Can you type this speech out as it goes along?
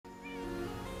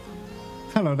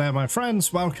Hello there my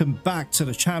friends, welcome back to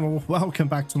the channel, welcome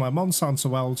back to my Monster Hunter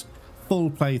World full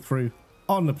playthrough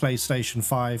on the PlayStation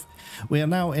 5. We are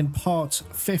now in part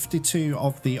 52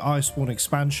 of the Iceborne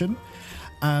expansion,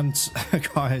 and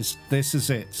guys, this is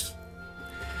it.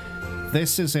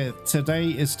 This is it. Today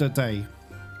is the day.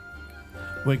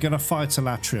 We're gonna fight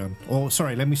Alatreon, or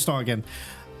sorry, let me start again.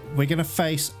 We're gonna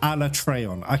face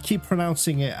Alatreon. I keep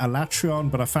pronouncing it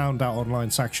Alatreon, but I found out online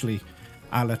it's actually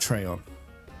Alatreon.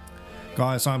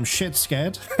 Guys, I'm shit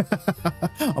scared.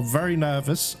 I'm very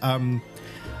nervous.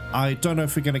 I don't know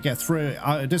if we're going to get through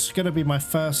it. This is going to be my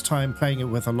first time playing it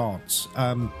with a lance.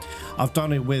 I've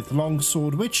done it with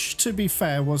longsword, which, to be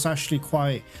fair, was actually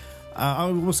quite...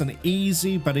 it wasn't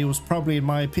easy, but it was probably, in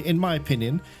my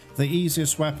opinion, the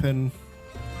easiest weapon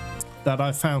that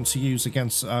I found to use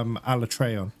against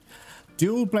Alatreon.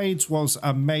 Dual Blades was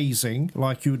amazing.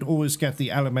 Like, you would always get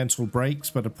the elemental breaks,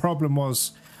 but the problem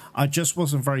was... I just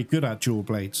wasn't very good at dual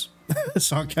blades.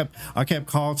 So I kept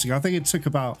carting. I think it took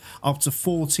about up to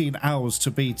 14 hours to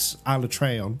beat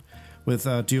Alatreon with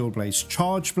dual blades.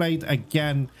 Charge blade,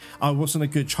 again, I wasn't a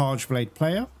good charge blade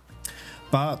player,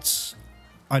 but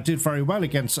I did very well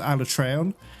against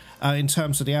Alatreon in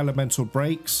terms of the elemental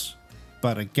breaks.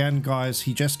 But again, guys,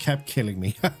 he just kept killing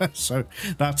me. So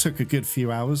that took a good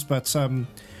few hours, but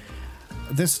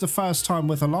this is the first time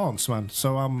with a lance, man,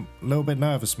 so I'm a little bit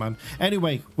nervous, man.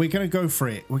 Anyway, we're gonna go for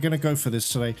it. We're gonna go for this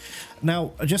today.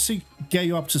 Now, just to get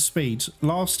you up to speed,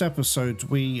 last episode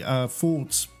we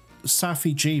fought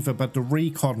Safi Jiva, but the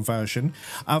recon version.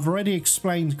 I've already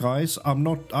explained, guys, I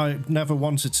never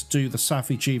wanted to do the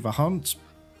Safi Jiva hunt.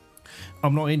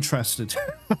 I'm not interested.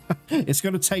 It's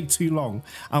going to take too long.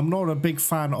 I'm not a big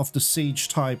fan of the siege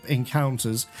type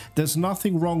encounters. There's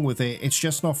nothing wrong with it. It's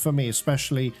just not for me,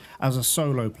 especially as a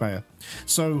solo player.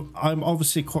 So I'm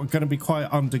obviously going to be quite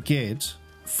undergeared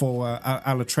for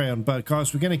Alatreon. But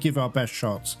guys, we're going to give our best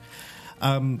shots.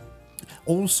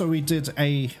 Also, we did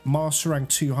a Master Rank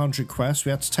 200 quest. We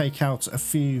had to take out a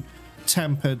few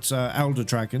tempered Elder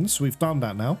Dragons. We've done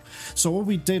that now. So all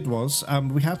we did was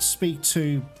we had to speak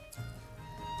to...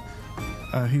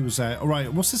 who was there? All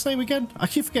right, what's his name again? I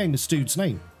keep forgetting this dude's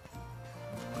name.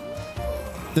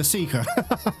 The Seeker.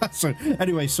 So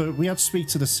anyway, so we had to speak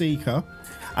to the Seeker,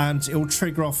 and it will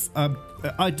trigger off.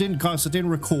 I didn't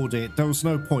record it. There was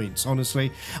no point,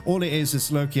 honestly. All it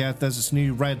is look, yeah, there's this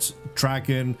new red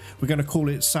dragon. We're going to call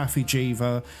it Safi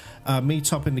Jiva.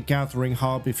 Meet up in the Gathering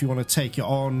Hub if you want to take it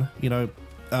on. You know,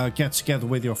 get together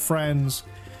with your friends,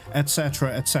 etc.,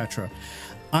 etc.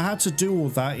 I had to do all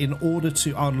that in order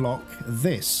to unlock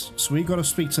this. So we got to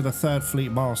speak to the Third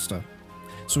Fleet Master.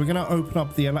 So we're going to open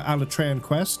up the Alatreon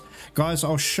quest. Guys,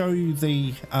 I'll show you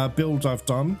the build I've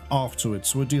done afterwards.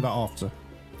 So we'll do that after.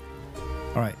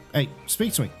 All right. Hey,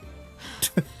 speak to me.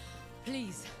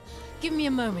 Please, give me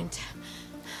a moment.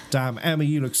 Damn, Emma,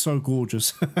 you look so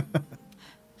gorgeous.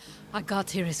 I got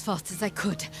here as fast as I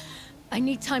could. I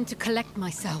need time to collect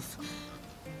myself.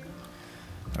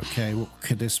 Okay, what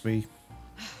could this be?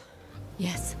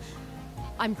 Yes,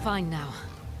 I'm fine now.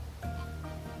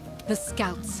 The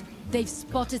scouts, they've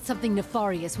spotted something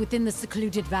nefarious within the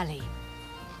Secluded Valley.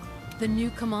 The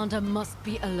new commander must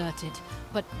be alerted,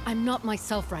 but I'm not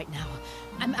myself right now.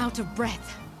 I'm out of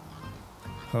breath.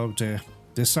 Oh dear,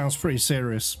 this sounds pretty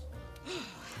serious.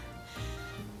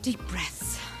 Deep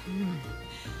breaths.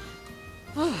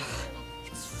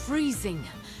 It's freezing.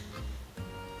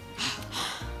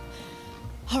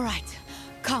 All right,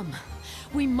 come.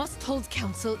 We must hold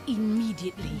council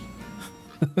immediately.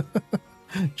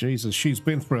 Jesus, she's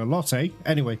been through a lot, eh?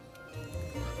 Anyway.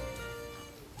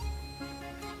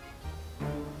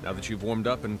 Now that you've warmed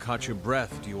up and caught your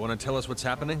breath, do you want to tell us what's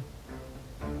happening?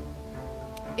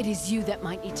 It is you that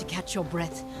might need to catch your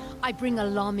breath. I bring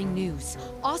alarming news.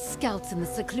 Our scouts in the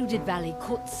Secluded Valley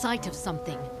caught sight of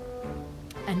something.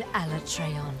 An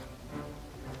Alatreon.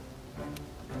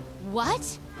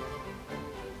 What?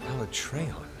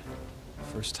 Alatreon?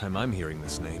 First time I'm hearing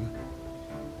this name.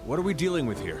 What are we dealing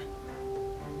with here?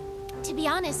 To be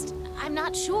honest, I'm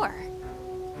not sure.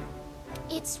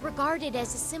 It's regarded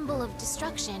as a symbol of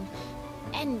destruction,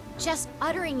 and just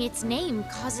uttering its name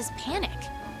causes panic.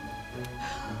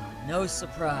 No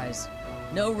surprise.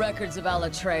 No records of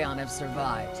Alatreon have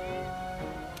survived.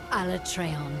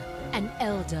 Alatreon, an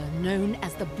elder known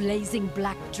as the Blazing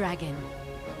Black Dragon.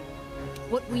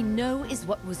 What we know is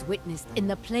what was witnessed in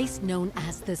the place known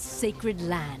as the Sacred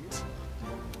Land.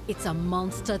 It's a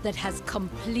monster that has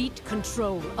complete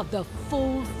control of the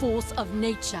full force of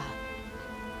nature.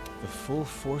 The full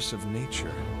force of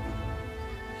nature?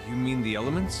 You mean the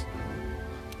elements?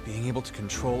 Being able to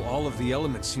control all of the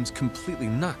elements seems completely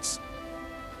nuts.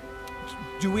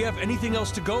 Do we have anything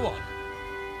else to go on?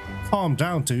 Calm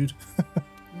down, dude.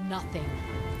 Nothing.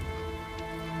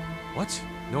 What?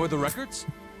 No other records?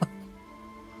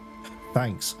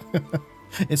 Thanks.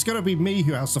 It's gonna be me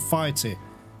who has to fight it.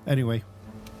 Anyway.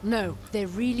 No, there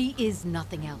really is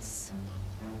nothing else.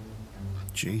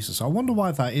 Jesus, I wonder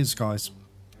why that is, guys.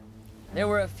 There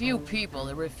were a few people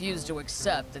that refused to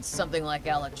accept that something like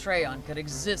Alatreon could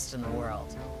exist in the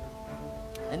world.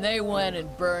 And they went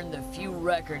and burned the few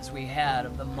records we had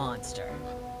of the monster.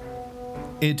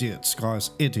 Idiots,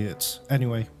 guys. Idiots.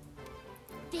 Anyway.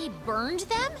 They burned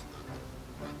them?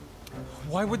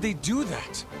 Why would they do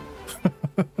that?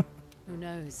 Who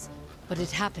knows? But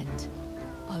it happened.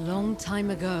 A long time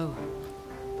ago.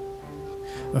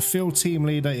 A field team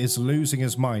leader is losing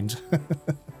his mind.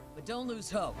 But don't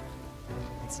lose hope.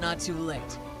 It's not too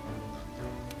late.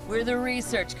 We're the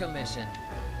Research Commission.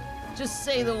 Just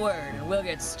say the word and we'll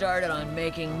get started on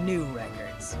making new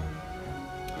records.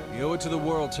 We owe it to the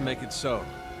world to make it so.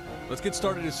 Let's get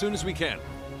started as soon as we can.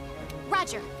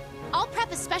 Roger. I'll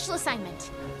prep a special assignment.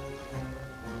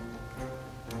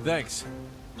 Thanks.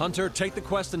 Hunter, take the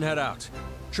quest and head out.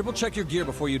 Triple check your gear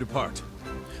before you depart.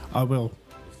 I will.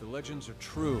 If the legends are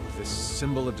true, this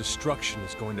symbol of destruction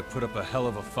is going to put up a hell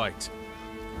of a fight.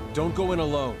 Don't go in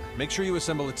alone. Make sure you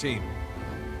assemble a team.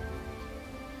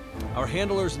 Our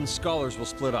handlers and scholars will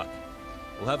split up.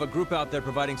 We'll have a group out there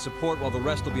providing support while the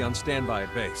rest will be on standby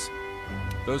at base.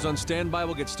 Those on standby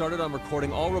will get started on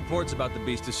recording all reports about the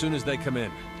beast as soon as they come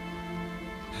in.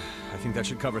 I think that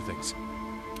should cover things.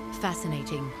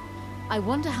 Fascinating. I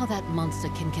wonder how that monster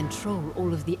can control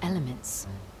all of the elements.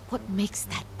 What makes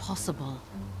that possible?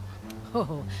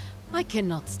 Oh, I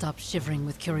cannot stop shivering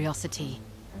with curiosity.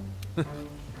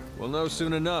 We'll know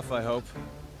soon enough, I hope.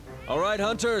 All right,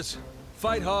 hunters.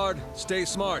 Fight hard, stay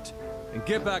smart, and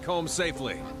get back home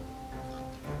safely.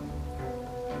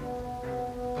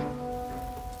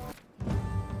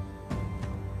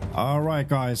 All right,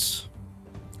 guys.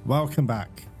 Welcome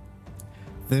back.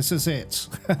 This is it.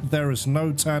 There is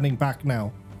no turning back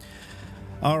now.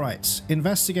 All right.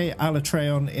 Investigate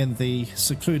Alatreon in the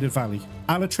Secluded Valley.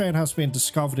 Alatreon has been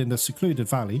discovered in the Secluded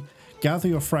Valley. Gather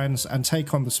your friends and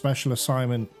take on the special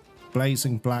assignment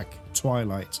Blazing Black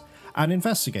Twilight and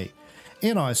investigate.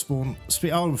 In Iceborne,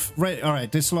 all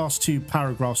right, this last two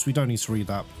paragraphs, we don't need to read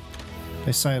that.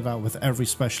 They say that with every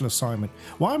special assignment.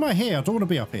 Why am I here? I don't want to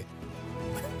be up here.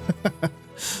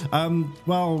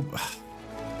 Well,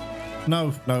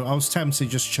 no, I was tempted to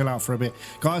just chill out for a bit.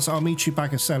 Guys, I'll meet you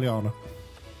back at Seliana.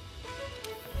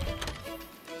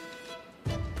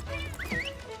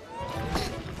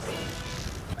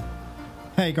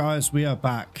 Hey guys, we are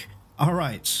back. All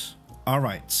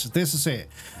right, this is it.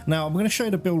 Now, I'm going to show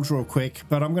you the build real quick,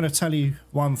 but I'm going to tell you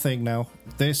one thing now.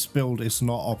 This build is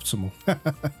not optimal.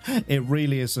 It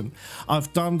really isn't.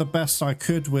 I've done the best I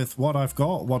could with what I've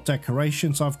got, what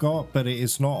decorations I've got, but it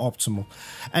is not optimal.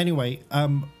 Anyway,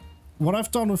 what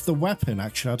I've done with the weapon,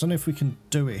 actually, I don't know if we can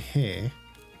do it here.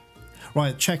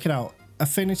 Right, check it out.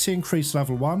 Affinity increase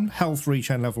level 1, health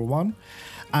regen level 1.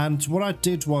 And what I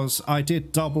did was I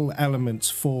did double elements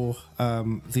for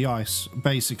the ice,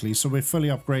 basically. So we're fully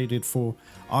upgraded for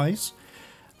ice.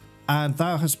 And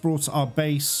that has brought our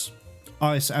base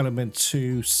ice element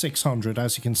to 600,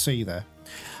 as you can see there.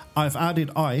 I've added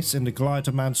ice in the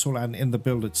glider mantle and in the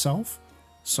build itself.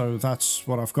 So that's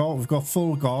what I've got. We've got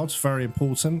full guard, very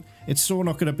important. It's still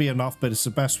not going to be enough, but it's the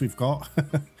best we've got.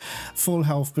 Full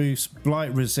health boost,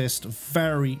 blight resist,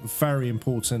 very, very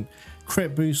important.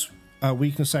 Crit boost,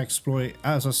 weakness exploit.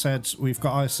 As I said, we've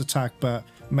got ice attack, but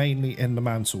mainly in the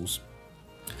mantles.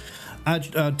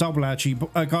 Double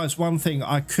agi. Guys, one thing,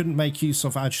 I couldn't make use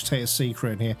of agitator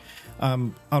secret in here,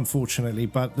 unfortunately,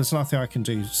 but there's nothing I can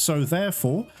do. So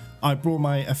therefore, I brought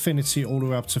my affinity all the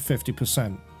way up to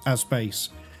 50% as base.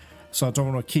 So I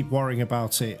don't want to keep worrying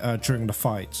about it during the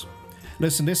fight.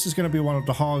 Listen, this is going to be one of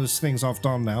the hardest things I've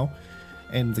done now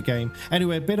in the game.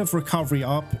 Anyway, a bit of recovery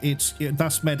up.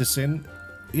 That's medicine.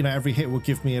 You know, every hit will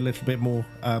give me a little bit more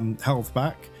health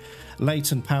back.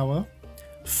 Latent power,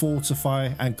 fortify,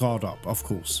 and guard up, of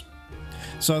course.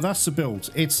 So that's the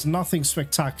build. It's nothing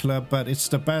spectacular, but it's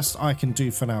the best I can do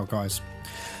for now, guys.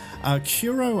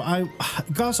 Kuro,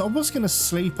 guys, I was going to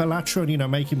sleep Alatreon, you know,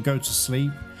 make him go to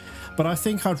sleep, but I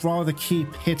think I'd rather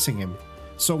keep hitting him.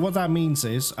 So what that means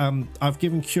is I've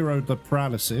given Kuro the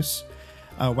paralysis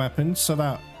weapon so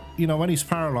that, you know, when he's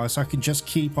paralyzed, I can just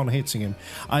keep on hitting him.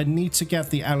 I need to get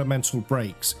the elemental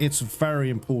breaks. It's very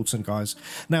important, guys.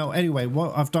 Now, anyway,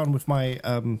 what I've done with my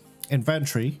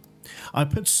inventory, I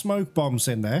put smoke bombs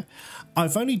in there.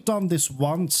 I've only done this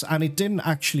once and it didn't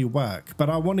actually work, but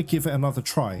I want to give it another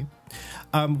try.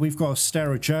 We've got a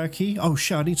Stero Jerky. Oh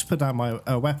shit, I need to put down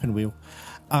my weapon wheel.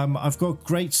 I've got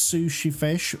great sushi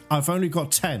fish. I've only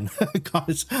got 10.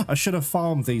 Guys, I should have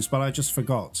farmed these, but I just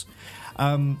forgot.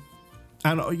 And,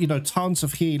 you know, tons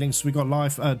of healing. So we got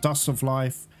life, Dust of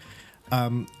Life,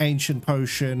 ancient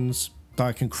potions that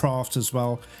I can craft as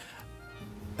well.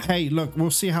 Hey, look,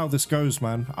 we'll see how this goes,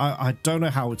 man. I don't know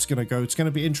how it's going to go. It's going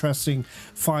to be interesting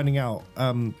finding out,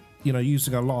 you know,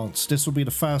 using a lance. This will be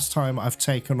the first time I've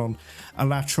taken on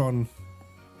Alatreon,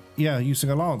 yeah, using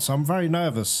a lance. I'm very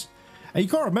nervous. And you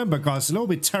got to remember, guys, it's a little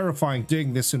bit terrifying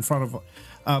doing this in front of,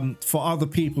 for other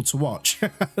people to watch.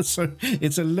 So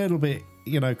it's a little bit,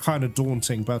 you know, kind of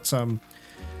daunting. But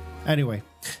anyway,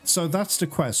 so that's the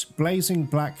quest, Blazing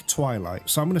Black Twilight.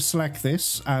 So I'm going to select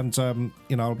this and,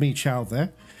 you know, I'll meet you out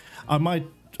there.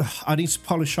 I need to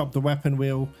polish up the weapon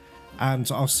wheel and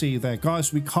I'll see you there.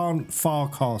 Guys, we can't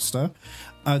Farcaster.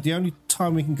 The only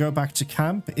time we can go back to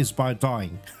camp is by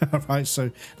dying. Right,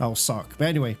 so that'll suck. But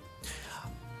anyway,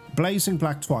 Blazing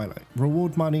Black Twilight.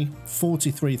 Reward money,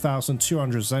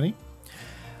 43,200 zenny.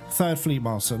 Third Fleet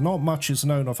Master. Not much is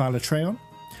known of Alatreon,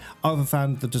 other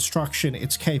than the destruction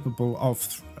it's capable of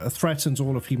threatens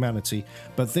all of humanity.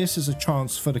 But this is a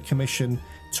chance for the Commission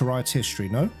to write history,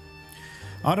 no?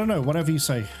 I don't know, whatever you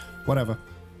say. Whatever.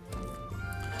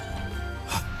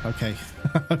 Okay.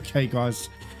 Okay, guys.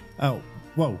 Oh,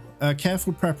 whoa.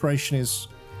 Careful preparation is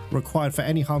required for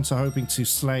any hunter hoping to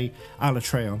slay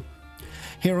Alatreon.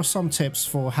 Here are some tips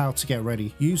for how to get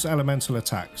ready. Use elemental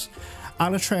attacks.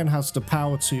 Alatreon has the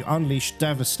power to unleash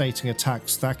devastating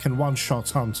attacks that can one-shot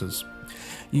hunters.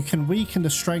 You can weaken the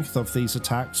strength of these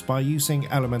attacks by using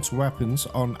elemental weapons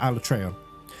on Alatreon.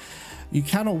 You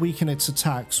cannot weaken its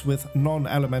attacks with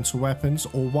non-elemental weapons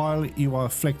or while you are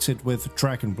afflicted with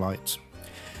Dragon Blight.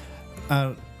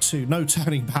 No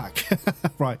turning back.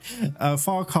 Right.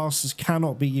 Farcasters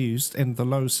cannot be used in the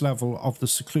lowest level of the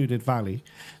Secluded Valley,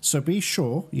 so be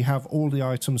sure you have all the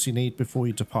items you need before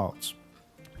you depart.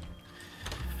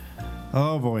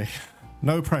 Oh boy,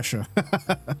 no pressure.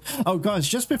 Oh guys,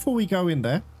 just before we go in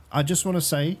there, I just want to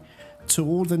say to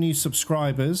all the new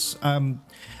subscribers, and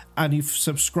you've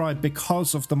subscribed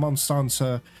because of the Monster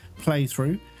Hunter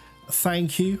playthrough,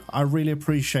 thank you. I really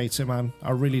appreciate it, man.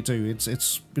 I really do.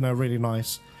 It's you know, really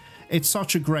nice. It's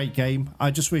such a great game.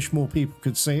 I just wish more people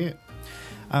could see it.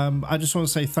 I just want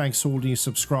to say thanks to all new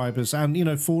subscribers, and you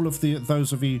know, for all of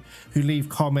those of you who leave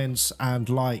comments and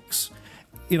likes.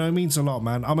 You know, it means a lot,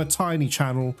 man. I'm a tiny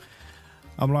channel.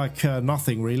 I'm like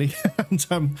nothing really.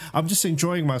 And I'm just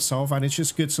enjoying myself, and it's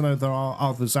just good to know there are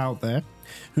others out there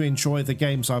who enjoy the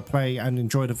games I play and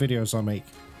enjoy the videos I make.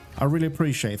 I really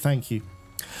appreciate it. Thank you.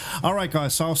 All right,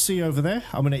 guys, so I'll see you over there.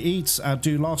 I'm going to eat,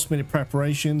 do last minute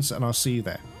preparations, and I'll see you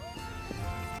there.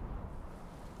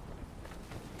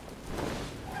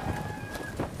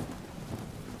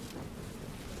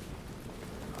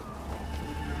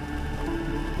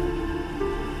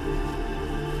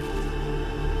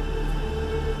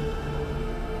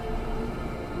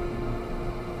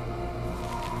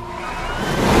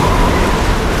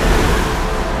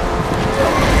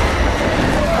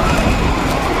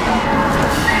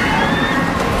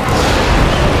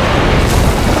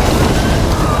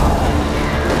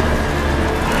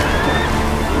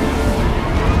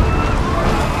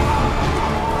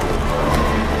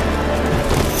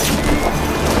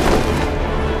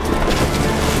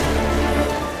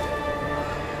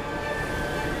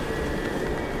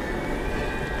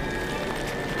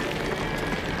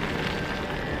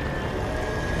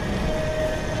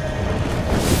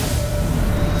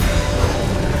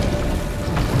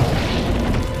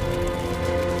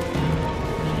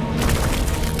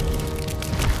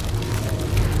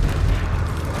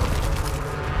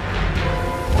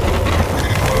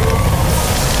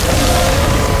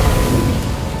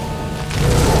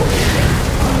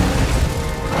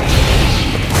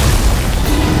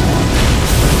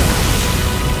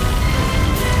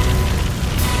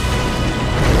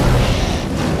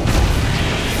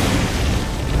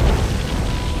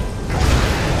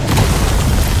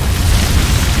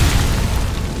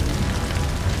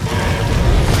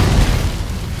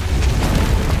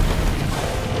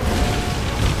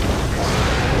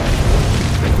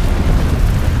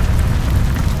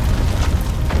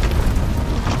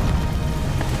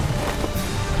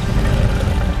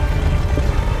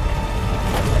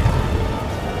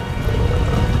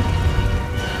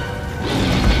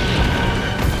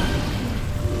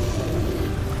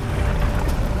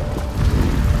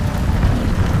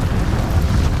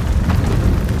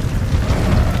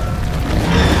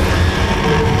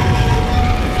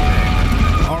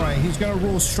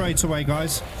 Straight away,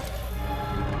 guys.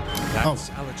 That's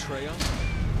Alatreon?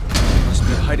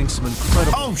 hiding some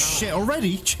incredible... Oh shit,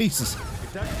 already? Jesus.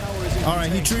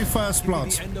 Alright, he drew first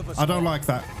blood. I don't like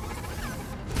that.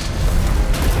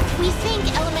 We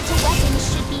think elemental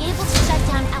weapons should be able to shut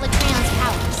down Alatreon's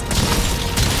powers.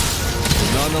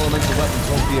 Non-elemental weapons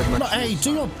won't be of much... No, hey,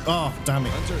 do not... Oh, damn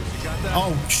it.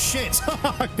 Oh, shit.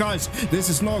 Guys, this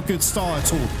is not a good start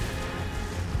at all.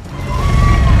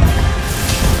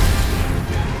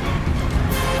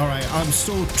 Alright, I'm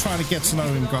still trying to get to know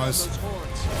him, guys.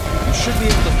 You should be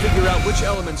able to figure out which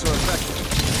elements are affected.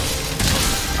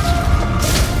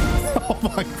 Oh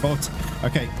my god.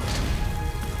 Okay.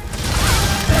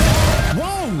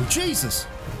 Whoa, Jesus.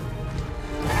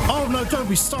 Oh no, don't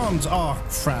be stunned. Oh,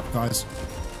 crap, guys.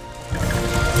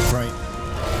 Great.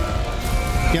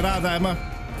 Get out of there, Emma.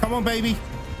 Come on, baby.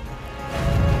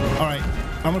 Alright,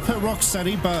 I'm gonna put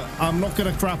Rocksteady, but I'm not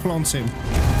gonna grapple onto him.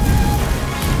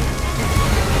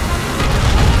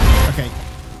 Okay.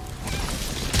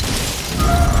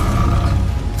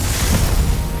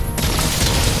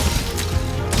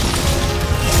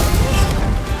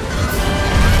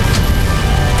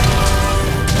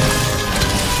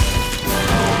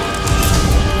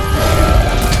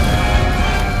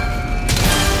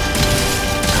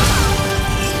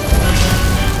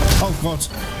 God.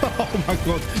 Oh my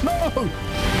god. No!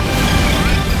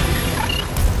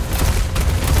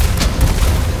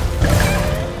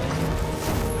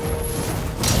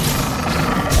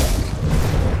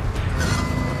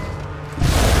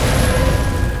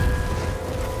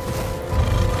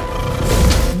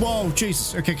 Whoa,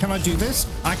 Jesus. Okay, can I do this?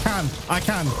 I can. I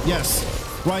can. Yes.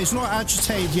 Right, he's not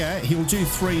agitated yet. He will do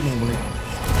 3 normally.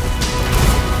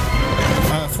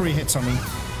 3 hits, I mean.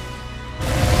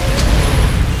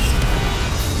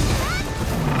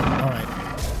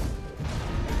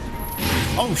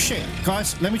 Oh shit,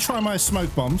 guys, let me try my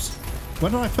smoke bombs. Where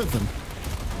did I put them?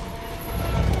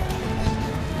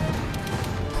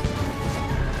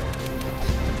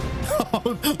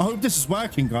 I hope this is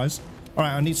working, guys.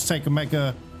 Alright, I need to take a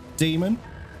mega demon.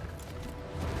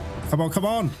 Come on, come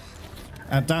on.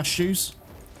 And dash shoes.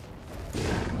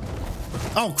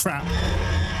 Oh crap.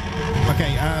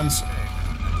 Okay, and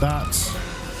that.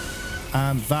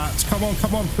 And that. Come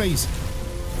on, please.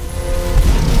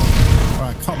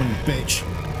 Alright, come on, bitch.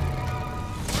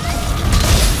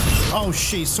 Oh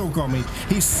shit, he still got me.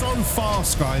 He's so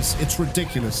fast, guys. It's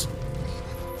ridiculous.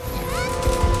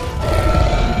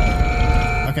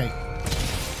 Okay.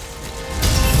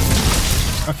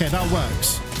 Okay, that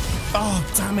works. Oh,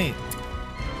 damn it.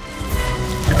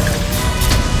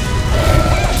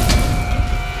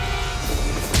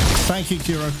 Thank you,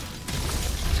 Kiro.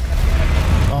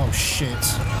 Oh shit.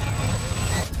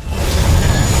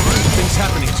 Things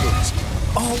happening to us.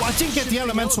 Oh, I didn't get the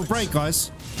elemental break,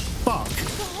 guys. Fuck.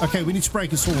 Okay, we need to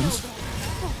break his horns.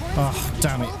 Oh,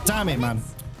 damn it. Damn it, man.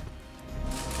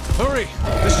 Hurry!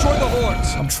 Destroy the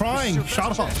horns! I'm trying.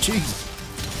 Shut up. Jeez.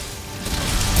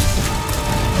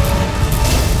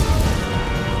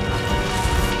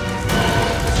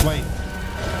 Wait.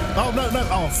 Oh, no, no.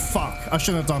 Oh, fuck. I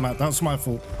shouldn't have done that. That was my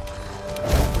fault.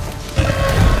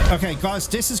 Okay, guys,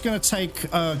 this is going to take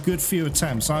a good few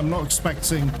attempts. I'm not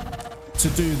expecting to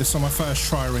do this on my first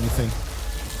try or anything.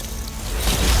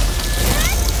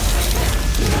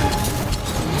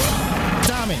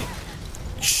 Damn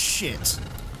it. Shit.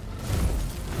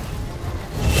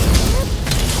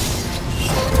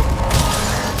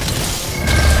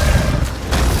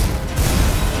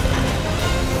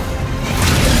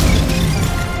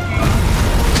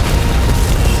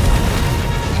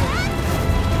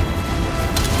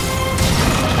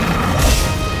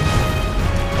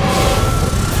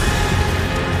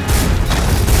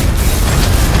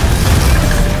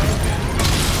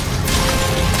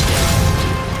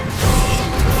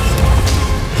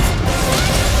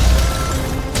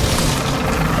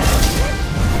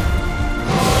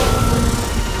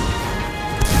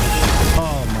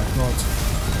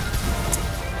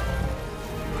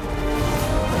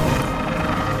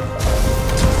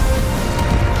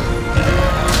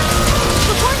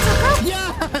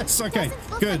 Okay,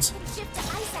 good.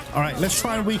 All right, let's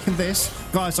try and weaken this.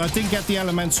 Guys, I didn't get the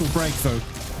elemental break, though.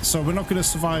 So we're not going to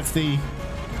survive the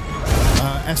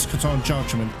Eschaton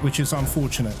Judgment, which is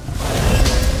unfortunate.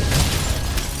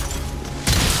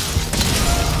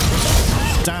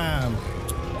 Damn.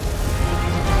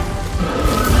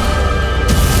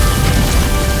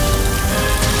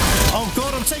 Oh,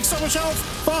 God, I'm taking so much health.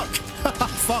 Fuck.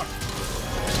 Fuck.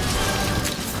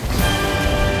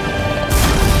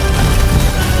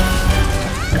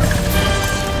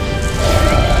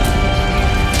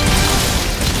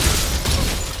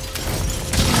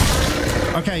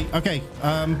 Okay, okay,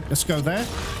 let's go there.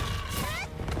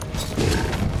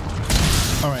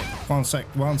 All One sec.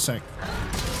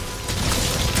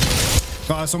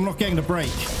 Guys, I'm not getting the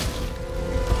break.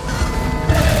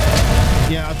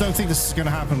 Yeah, I don't think this is going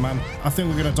to happen, man. I think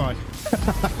we're going to die.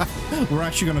 We're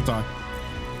actually going to die.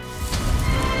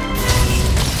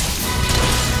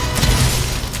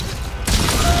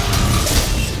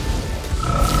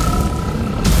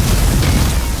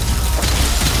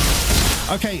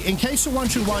 Okay, in case you're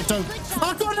wondering why I don't...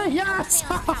 I got it! Yes!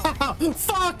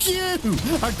 Fuck you!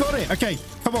 I got it. Okay,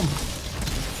 come on.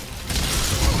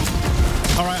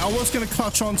 All right, I was going to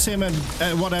clutch onto him and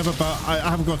whatever, but I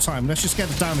haven't got time. Let's just get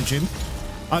the damage in.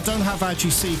 I don't have Agi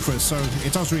secrets, so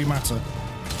it doesn't really matter.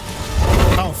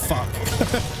 Oh, fuck.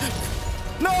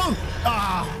 No!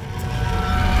 Ah!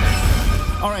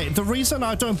 All right, the reason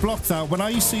I don't block that, when I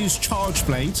used to use Charge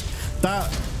Blade, that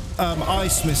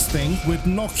Ice Mist thing would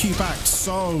knock you back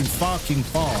so fucking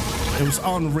far. It was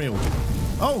unreal.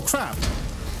 Oh, crap.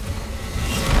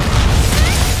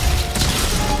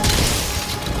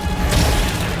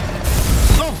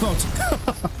 Oh, God.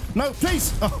 No,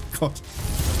 please. Oh, God.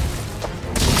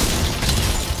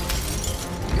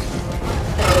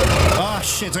 Ah,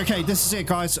 shit. Okay, this is it,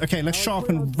 guys. Okay, let's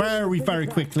sharpen very, very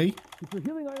quickly.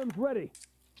 Healing items ready.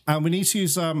 And we need to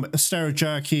use a stereo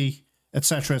jerky,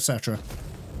 etc., etc.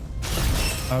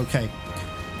 Okay.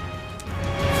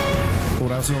 Oh,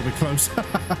 that was a little bit close.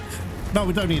 No,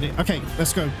 we don't need it. Okay,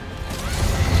 let's go.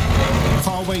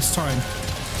 Can't waste time.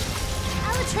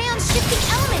 Alatreon's shifting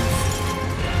elements.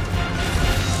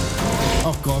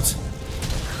 Oh, God.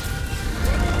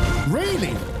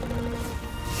 Really?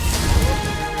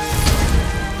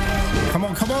 Come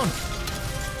on, come on.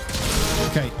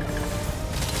 Okay.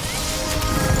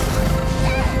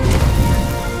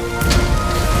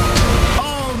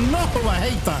 Oh, no, I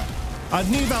hate that. I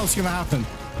knew that was going to happen.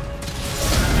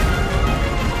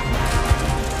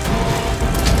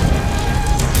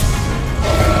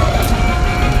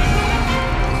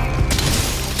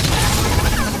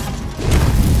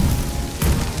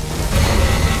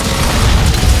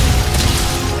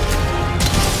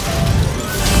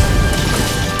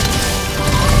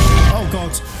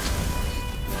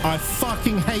 I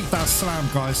fucking hate that slam,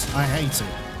 guys. I hate it.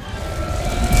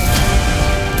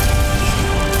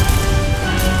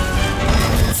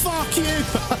 Fuck you!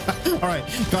 Alright,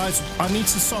 guys, I need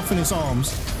to soften his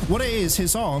arms. What it is,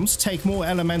 his arms take more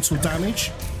elemental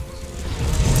damage.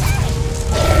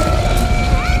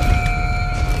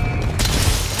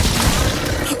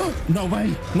 No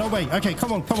way! No way! Okay,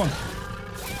 come on, come on.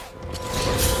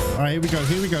 Alright, here we go,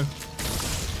 here we go.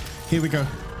 Here we go.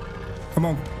 Come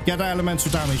on, get that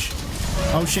elemental damage.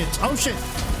 Oh shit, oh shit.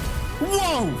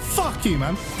 Whoa, fuck you,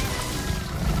 man.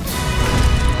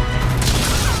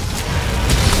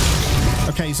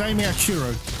 Okay, he's aiming at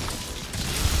Kuro.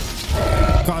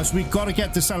 Guys, we got to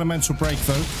get this elemental break,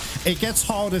 though. It gets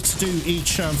harder to do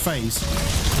each phase.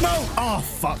 No! Oh,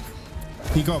 fuck.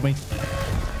 He got me.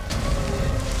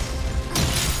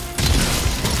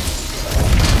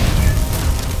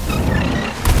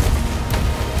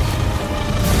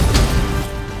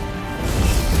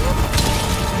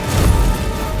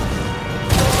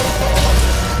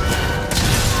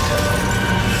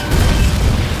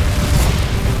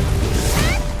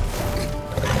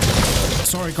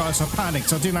 Sorry guys, I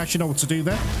panicked. I didn't actually know what to do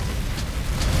there.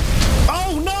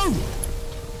 Oh no!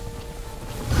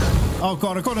 Oh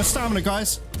god, I've got no stamina,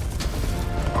 guys.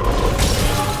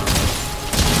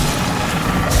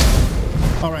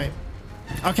 Alright.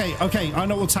 Okay, okay, I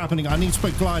know what's happening. I need to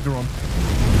put glider on.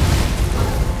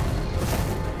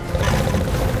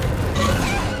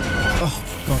 Oh,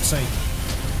 for God's sake.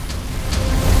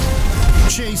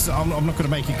 Jeez, I'm not going to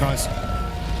make it, guys.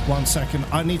 1 second.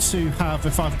 I need to have,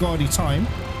 if I've got any time.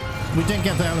 We didn't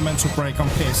get the elemental break. I'm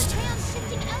pissed.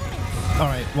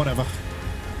 Alright, whatever.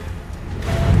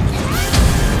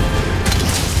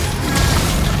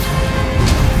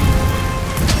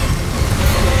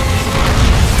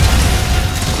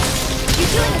 You're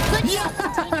doing a good job.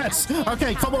 Yes!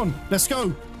 Okay, come on. Let's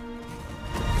go.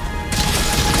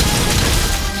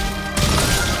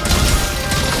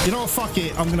 You know what? Fuck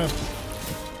it. I'm gonna...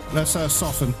 Let's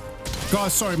soften.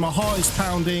 Guys, sorry, my heart is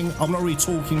pounding. I'm not really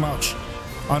talking much.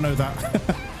 I know that.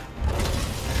 The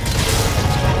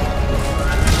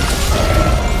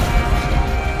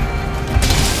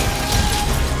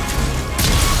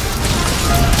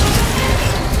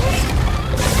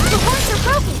horns are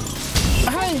broken.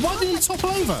 Hey, why did he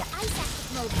topple over?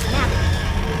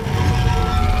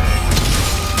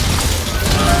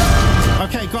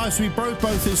 Okay, guys, we broke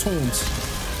both his horns.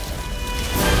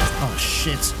 Oh,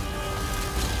 shit.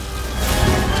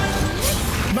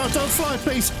 No, don't fly,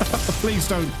 please. Please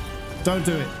don't. Don't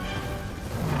do it.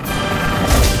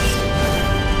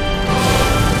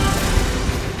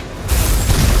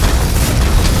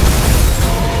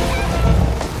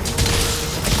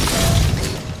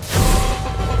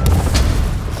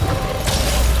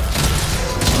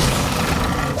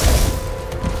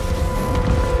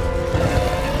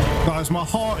 Guys, my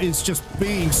heart is just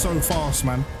beating so fast,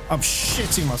 man. I'm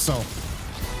shitting myself.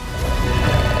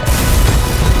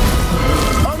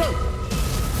 Oh, no.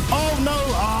 Oh, no.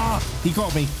 Ah, he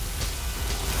got me.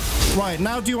 Right,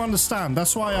 now do you understand?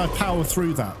 That's why I power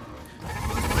through that.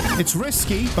 It's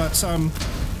risky, but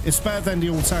it's better than the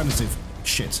alternative.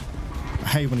 Shit. I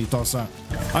hate when he does that.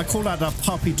 I call that a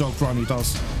puppy dog run he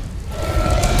does.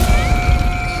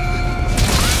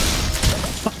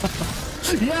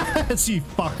 Yes, you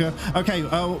fucker. Okay,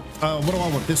 what do I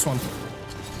want? This one.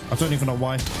 I don't even know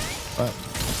why.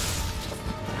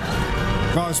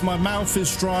 Guys, my mouth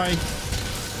is dry.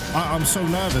 I'm so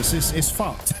nervous. It's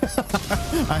fucked.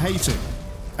 I hate it.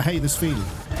 I hate this feeling.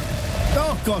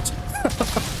 Oh, God.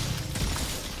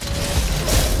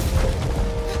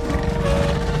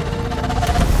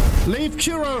 Leave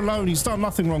Kuro alone. He's done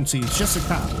nothing wrong to you. He's just a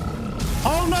cat.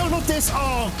 Oh, no, not this.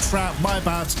 Oh, crap. My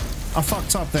bad. I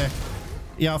fucked up there.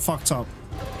 Yeah, I fucked up.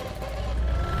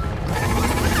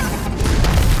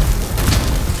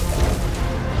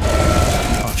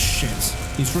 Oh, shit.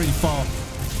 He's really far.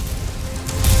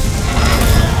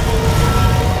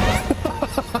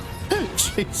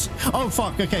 Jeez. Oh,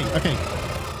 fuck. Okay, okay.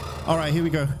 All right, here we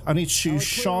go. I need to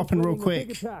sharpen real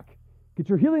quick. Get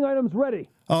your healing items ready.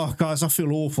 Oh, guys, I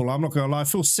feel awful. I'm not going to lie. I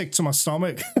feel sick to my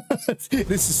stomach.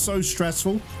 This is so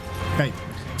stressful. Okay,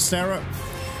 stare up.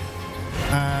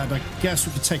 And I guess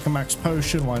we could take a max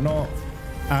potion. Why not?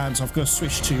 And I've got to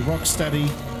switch to Rocksteady.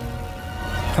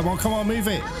 Come on, move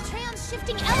it. Alatreon's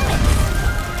shifting elements.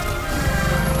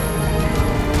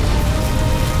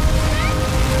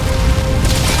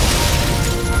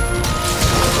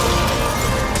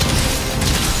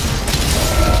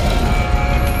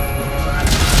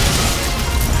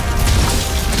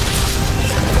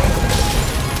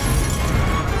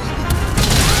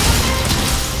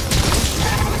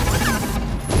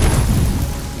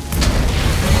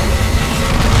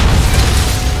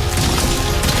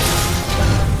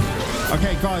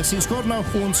 Guys, he's got no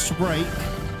horns to break.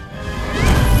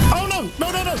 Oh no!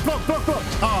 No! Block!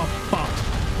 Oh fuck!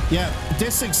 Yeah,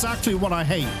 this is exactly what I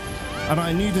hate, and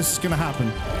I knew this was gonna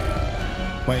happen.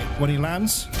 Wait, when he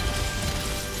lands?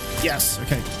 Yes.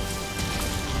 Okay.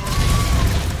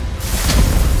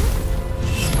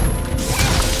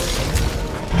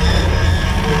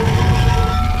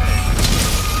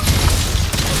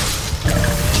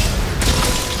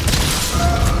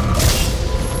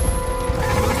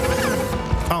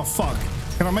 Oh, fuck.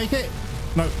 Can I make it?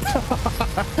 No.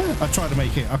 I tried to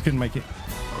make it. I couldn't make it.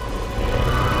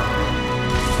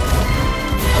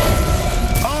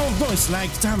 Oh, not his leg.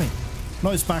 Damn it.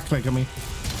 Not his back leg, I mean.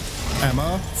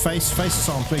 Emma, face his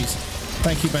arm, please.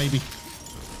 Thank you, baby.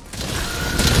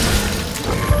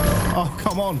 Oh,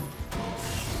 come on.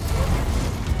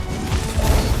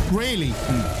 Really?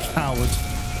 You coward.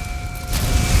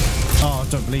 Oh, I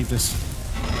don't believe this.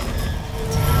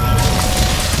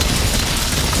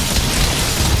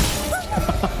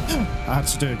 I had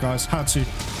to do it, guys. Had to.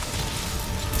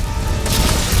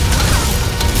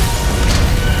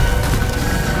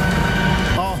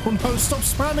 Oh, no. Stop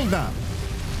spamming that.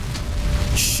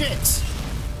 Shit.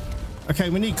 Okay,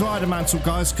 we need glider mantle,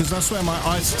 guys, because that's where my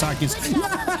ice attack is.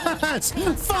 Yes!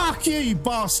 Fuck you, you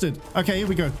bastard. Okay, here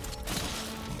we go.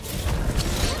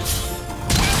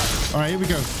 All right, here we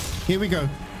go. Here we go.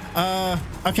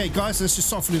 Okay, guys, let's just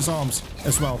soften his arms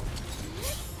as well.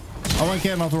 I won't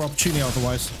get another opportunity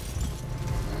otherwise.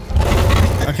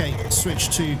 Okay, switch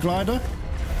to glider.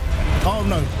 Oh,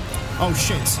 no. Oh,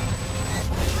 shit.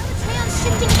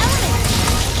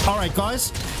 All right,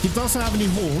 guys. He doesn't have any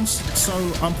horns, so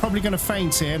I'm probably going to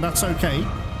faint here, and that's okay.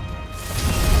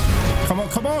 Come on,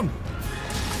 come on.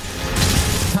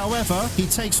 However, he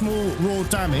takes more raw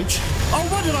damage. Oh,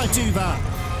 why did I do that?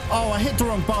 Oh, I hit the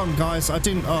wrong button, guys. I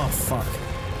didn't... Oh, fuck.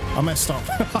 I messed up.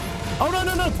 Oh,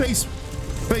 no, please.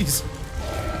 Please.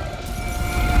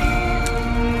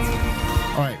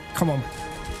 All right, come on.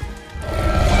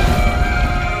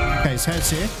 Okay, his head's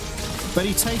here. But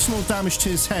he takes more damage to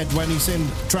his head when he's in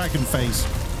dragon phase.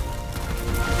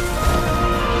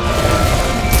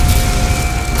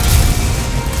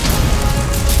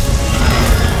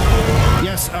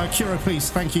 Yes, Kuro, please.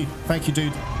 Thank you. Thank you,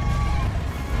 dude.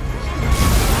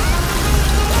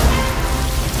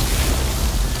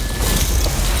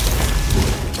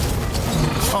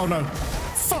 Oh, no.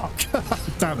 Fuck.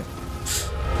 Damn it.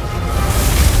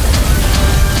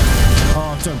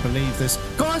 Oh, I don't believe this.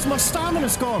 Guys, my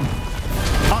stamina's gone.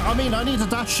 I mean, I need a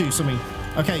dash shoot, I mean.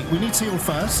 Okay, we need to heal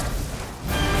first.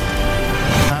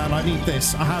 And I need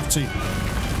this. I have to.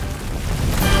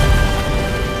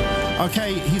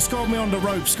 Okay, he's got me on the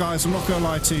ropes, guys. I'm not going to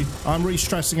lie to you. I'm really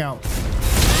stressing out.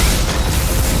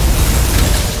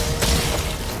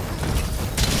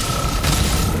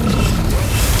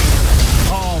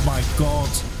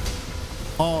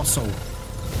 Arsehole.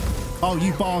 Oh,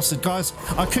 you bastard, guys.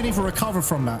 I couldn't even recover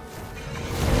from that.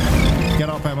 Get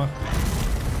up, Emma.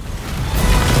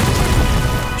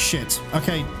 Shit.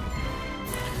 Okay.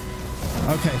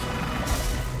 Okay.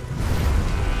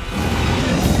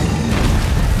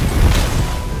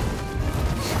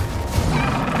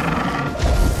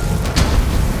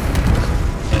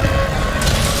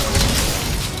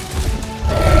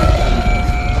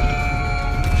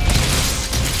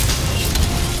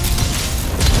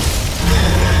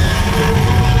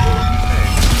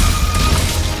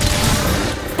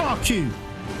 Fuck you.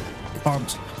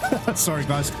 Can't. Sorry,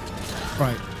 guys.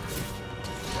 Right.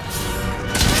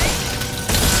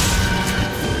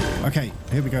 Okay,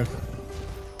 here we go.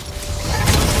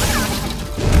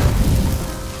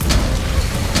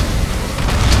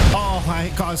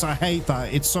 Oh, guys, I hate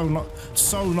that. It's so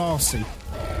nasty.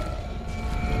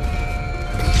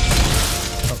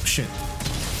 Oh shit.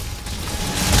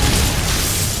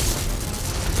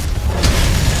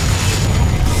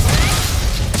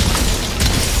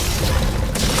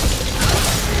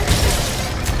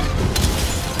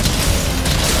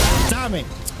 Damn it.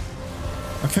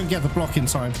 I couldn't get the block in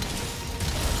time.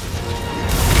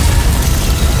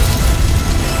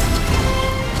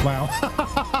 Wow.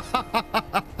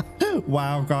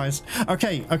 Wow, guys.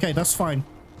 Okay, okay, that's fine.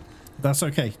 That's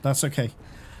okay. That's okay.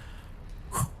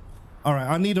 All right,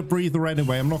 I need a breather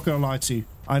anyway. I'm not going to lie to you.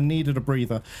 I needed a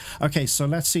breather. Okay, so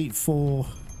let's eat for...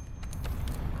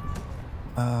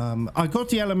 I got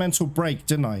the elemental break,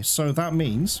 didn't I? So that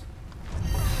means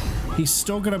he's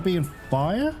still going to be in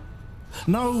fire?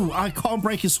 No, I can't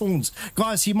break his horns.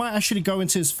 Guys, he might actually go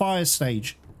into his fire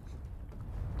stage.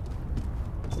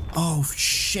 Oh,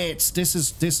 shit. This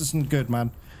isn't good,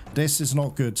 man. This is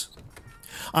not good.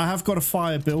 I have got a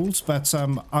fire build, but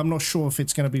I'm not sure if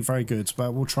it's going to be very good,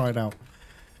 but we'll try it out.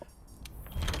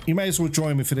 You may as well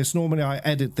join me for this. Normally, I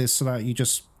edit this so that you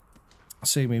just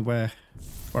see me where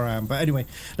I am. But anyway,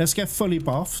 let's get fully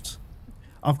buffed.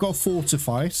 I've got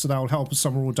Fortify, so that will help with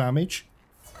some raw damage.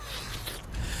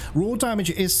 Raw damage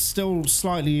is still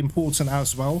slightly important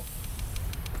as well.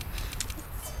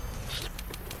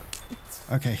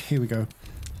 Okay, here we go.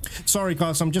 Sorry,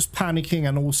 guys, I'm just panicking,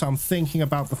 and also I'm thinking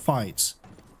about the fights.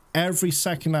 Every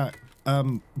second that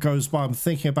goes by, I'm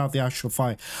thinking about the actual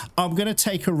fight. I'm going to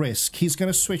take a risk. He's going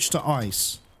to switch to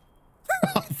ice.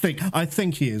 I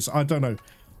think he is. I don't know.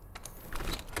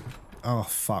 Oh,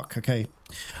 fuck. Okay.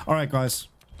 All right, guys.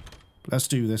 Let's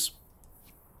do this.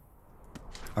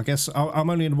 I guess I'm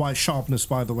only in white sharpness,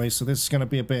 by the way, so this is going to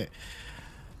be a bit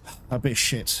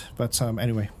shit. But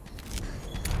anyway.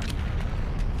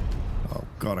 Oh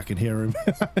god, I can hear him.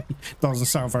 Doesn't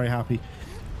sound very happy.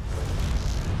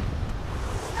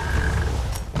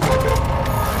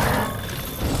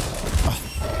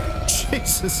 Oh,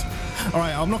 Jesus. All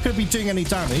right, I'm not going to be doing any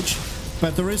damage,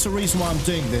 but there is a reason why I'm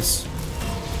doing this.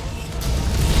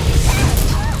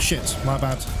 Shit, my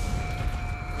bad.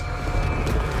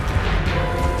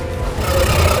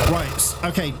 Right,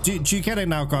 okay, do you get it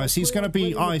now, guys? He's going to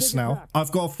be ice now.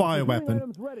 I've got a fire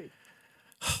weapon.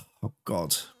 Oh,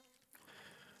 God.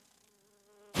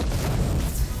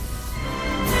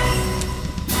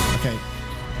 Okay.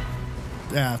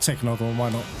 Yeah, I'll take another one, why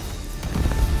not?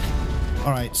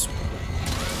 All right.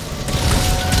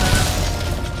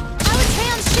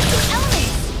 Alatreon's shifting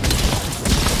elements!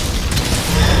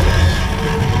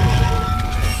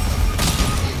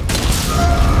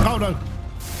 Oh, no.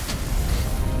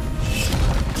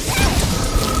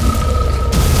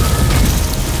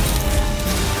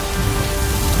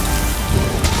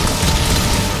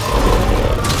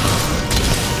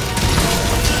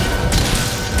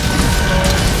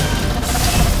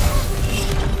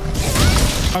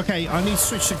 Okay, I need to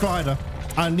switch to glider.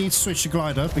 I need to switch to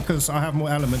glider because I have more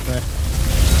element there.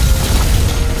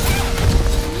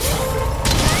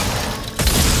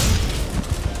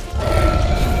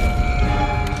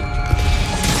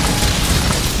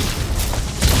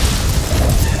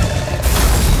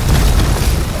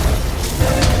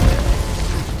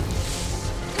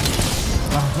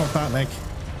 Ah, not that leg.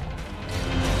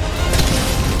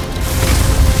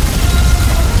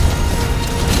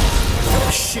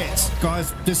 Shit,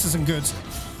 guys, this isn't good.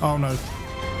 Oh no,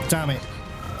 damn it.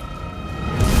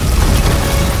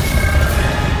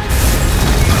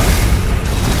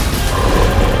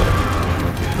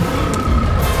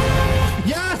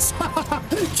 Yes!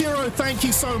 Kiro, thank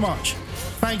you so much.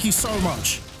 Thank you so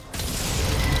much.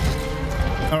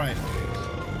 All right.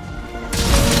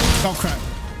 Oh crap.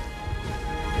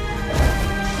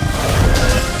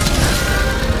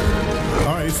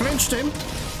 All right, we flinched him.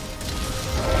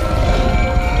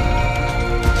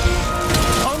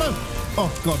 Oh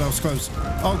god, that was close.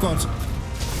 Oh god.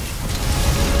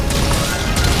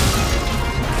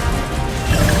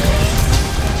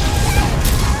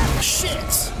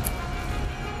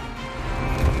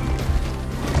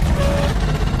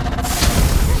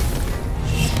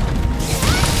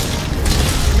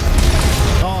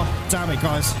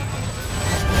 guys.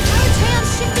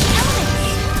 Alatreon's shifting elements.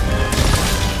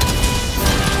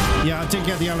 Yeah, I did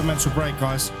get the elemental break,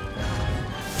 guys.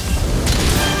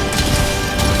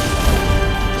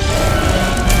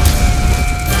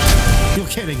 You're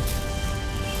kidding.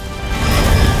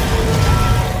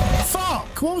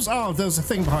 Fuck! What was... Oh, there's a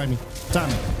thing behind me. Damn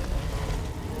it.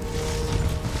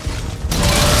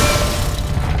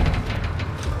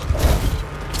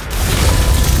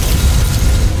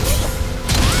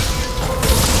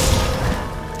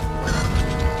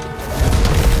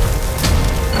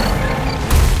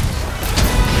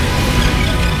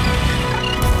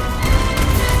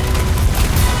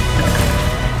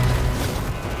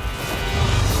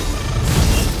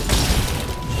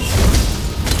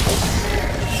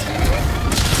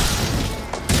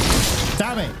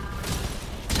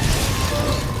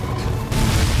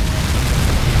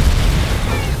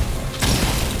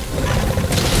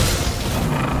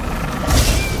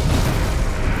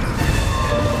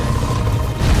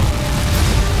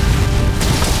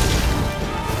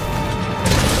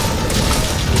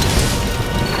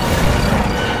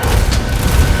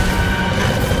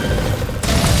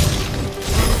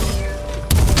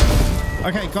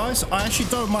 Okay, guys, I actually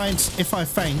don't mind if I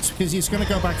faint, because he's going to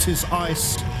go back to his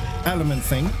ice element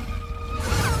thing.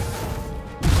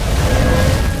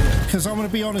 Because I'm going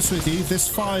to be honest with you, this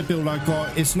fire build I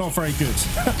got is not very good.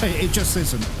 It just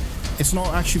isn't. It's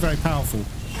not actually very powerful.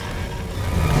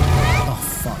 Oh,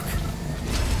 fuck.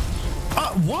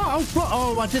 What?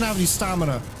 Oh, I didn't have any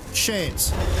stamina.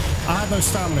 Shit. I had no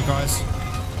stamina, guys.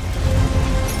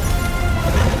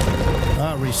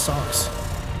 That really sucks.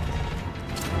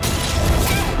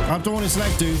 I don't want his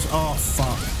leg, dude. Oh,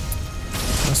 fuck.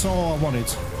 That's not all I wanted.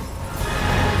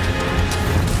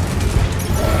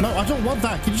 No, I don't want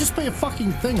that. Can you just put your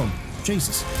fucking thing on?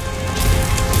 Jesus.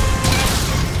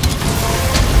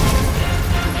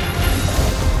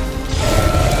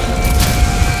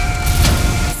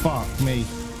 Fuck me.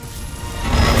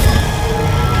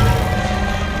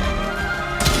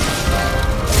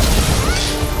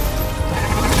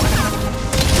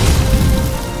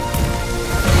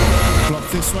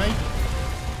 This way.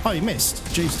 Oh, you missed.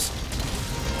 Jesus.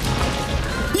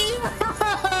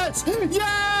 Yes!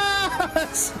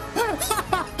 Yes!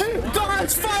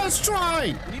 Guys, first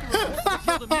try!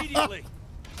 Immediately.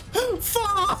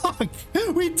 Fuck!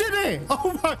 We did it!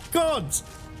 Oh my god!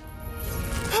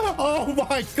 Oh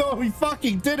my god, we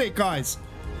fucking did it, guys!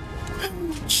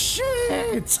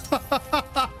 Shit!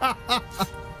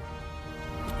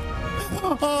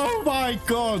 Oh my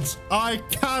god! I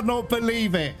cannot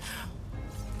believe it!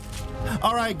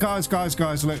 Alright, guys,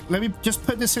 look, let me just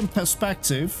put this in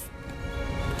perspective.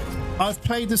 I've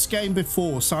played this game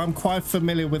before, so I'm quite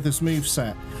familiar with this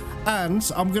moveset.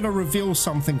 And I'm going to reveal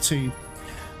something to you.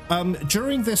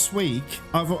 During this week,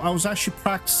 I was actually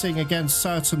practicing against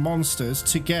certain monsters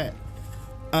to get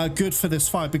good for this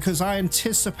fight, because I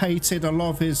anticipated a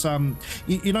lot of his,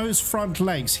 you know, his front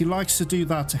legs. He likes to do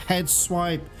that head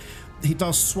swipe. He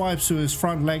does swipes with his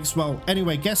front legs. Well,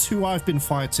 anyway, guess who I've been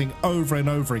fighting over and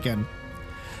over again?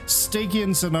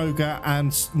 Stygian Zenogre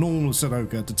and normal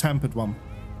Zenogre, the tempered one.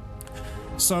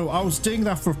 So I was doing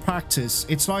that for practice.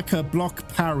 It's like a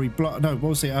block parry, no, what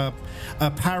was it? A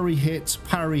parry hit.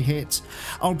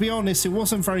 I'll be honest, it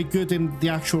wasn't very good in the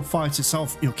actual fight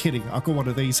itself. You're kidding. I got one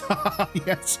of these.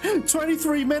 Yes.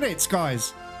 23 minutes,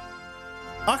 guys.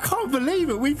 I can't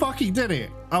believe it. We fucking did it.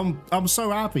 I'm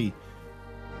so happy.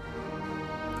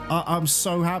 I'm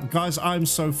so happy, guys. I'm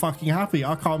so fucking happy.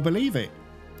 I can't believe it.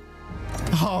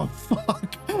 Oh,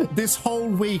 fuck. This whole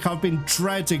week I've been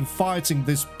dreading fighting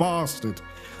this bastard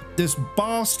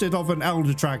of an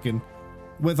elder dragon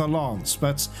with a lance.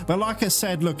 But like I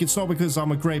said, look, it's not because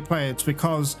I'm a great player. It's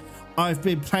because I've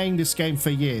been playing this game for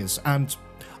years and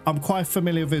I'm quite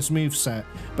familiar with his moveset.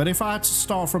 But if I had to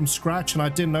start from scratch and I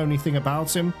didn't know anything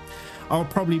about him, I'll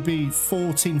probably be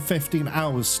 14-15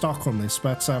 hours stuck on this.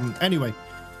 But anyway.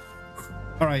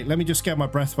 All right, let me just get my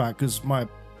breath back because my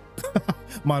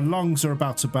my lungs are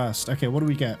about to burst. Okay, what do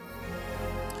we get?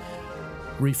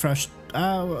 Refresh.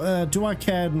 Do I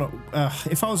care? No,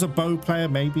 if I was a bow player,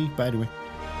 maybe. But anyway,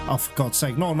 oh, for God's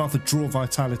sake, not another draw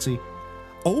vitality.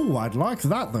 Oh, I'd like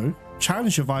that though.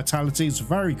 Challenge of vitality is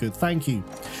very good. Thank you.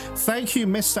 Thank you,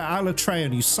 Mr.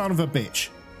 Alatreon, you son of a bitch.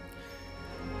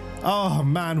 Oh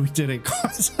man, we did it,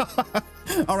 guys.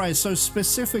 All right, so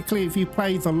specifically if you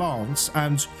play the lance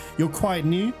and you're quite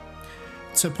new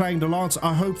to playing the lance,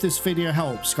 I hope this video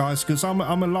helps, guys, because I'm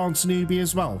a lance newbie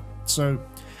as well. So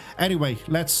anyway,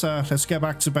 let's get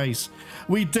back to base.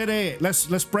 We did it.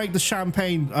 Let's break the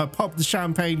champagne, pop the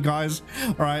champagne, guys.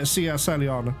 All right, see ya,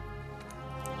 Seliana.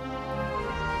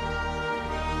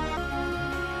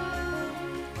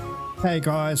 Hey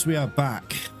guys, we are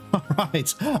back.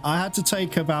 Alright, I had to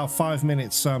take about 5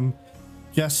 minutes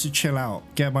just to chill out,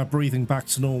 get my breathing back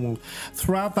to normal.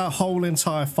 Throughout that whole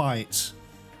entire fight,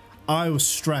 I was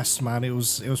stressed, man. It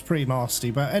was pretty nasty,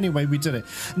 but anyway, we did it.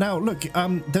 Now look,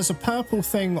 there's a purple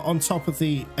thing on top of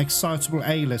the excitable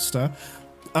A-lister.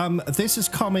 This is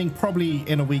coming probably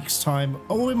in a week's time,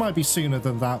 or it might be sooner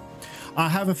than that. I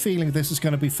have a feeling this is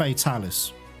going to be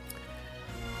Fatalis.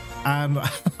 And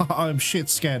I'm shit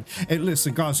scared.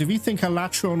 Listen, guys, if you think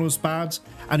Alatreon was bad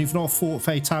and you've not fought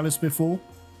Fatalis before,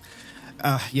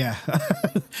 yeah,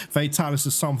 Fatalis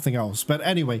is something else. But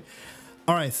anyway,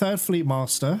 all right, third fleet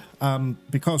master,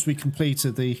 because we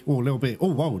completed the, oh, a little bit,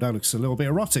 oh, whoa, that looks a little bit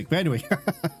erotic. But anyway.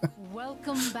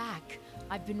 Welcome back.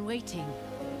 I've been waiting.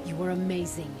 You were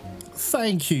amazing.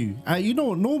 Thank you. You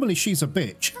know, normally she's a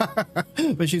bitch,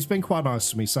 but she's been quite nice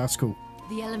to me, so that's cool.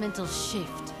 The elemental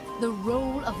shift. The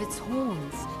roll of its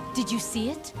horns. Did you see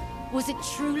it? Was it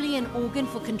truly an organ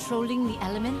for controlling the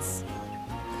elements?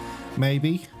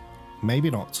 Maybe. Maybe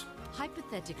not.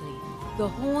 Hypothetically, the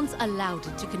horns allowed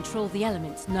it to control the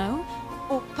elements, no?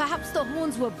 Or perhaps the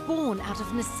horns were born out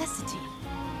of necessity.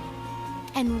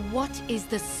 And what is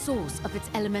the source of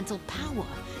its elemental power?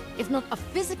 If not a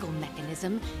physical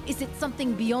mechanism, is it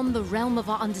something beyond the realm of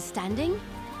our understanding?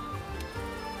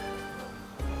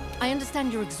 I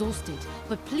understand you're exhausted,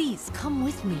 but please come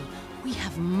with me. We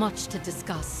have much to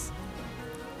discuss.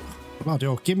 Bloody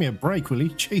hell, give me a break, will you?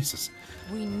 Jesus.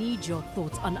 We need your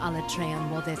thoughts on Alatreon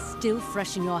while they're still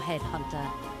fresh in your head, Hunter.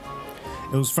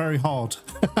 It was very hard.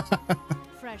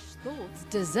 Fresh thoughts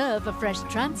deserve a fresh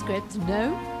transcript,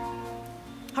 no?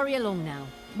 Hurry along now.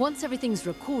 Once everything's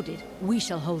recorded, we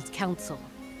shall hold council.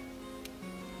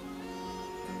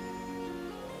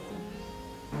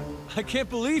 I can't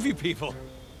believe you people.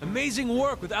 Amazing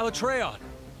work with Alatreon.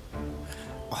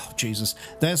 Oh, Jesus.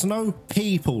 There's no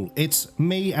people. It's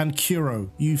me and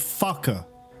Kuro, you fucker.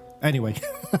 Anyway.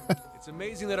 It's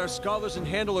amazing that our scholars and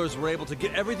handlers were able to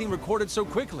get everything recorded so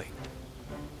quickly.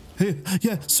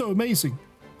 Yeah, so amazing.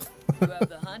 You have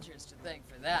the hunters to thank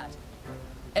for that.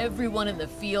 Everyone in the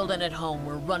field and at home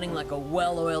were running like a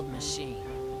well-oiled machine.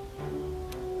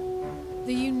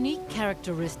 The unique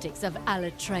characteristics of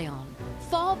Alatreon,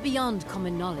 far beyond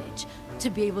common knowledge, to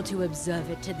be able to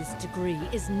observe it to this degree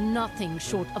is nothing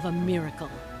short of a miracle.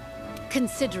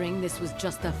 Considering this was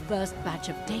just the first batch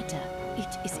of data,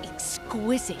 it is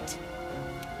exquisite.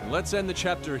 Let's end the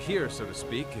chapter here, so to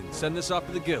speak, and send this off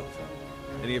to the guild.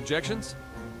 Any objections?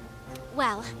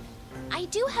 Well, I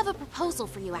do have a proposal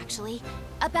for you, actually,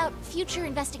 about future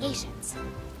investigations.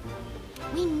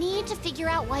 We need to figure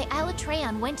out why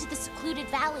Alatreon went to the Secluded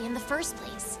Valley in the first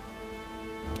place.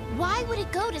 Why would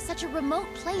it go to such a remote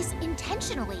place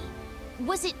intentionally?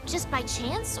 Was it just by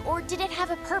chance, or did it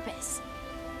have a purpose?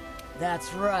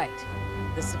 That's right.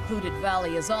 The Secluded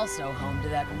Valley is also home to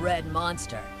that red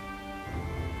monster.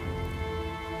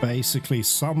 Basically,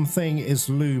 something is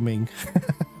looming.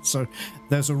 So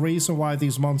there's a reason why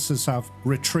these monsters have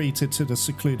retreated to the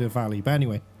Secluded Valley. But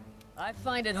anyway. I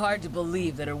find it hard to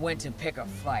believe that it went to pick a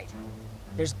fight.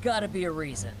 There's gotta be a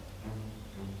reason.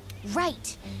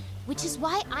 Right. Which is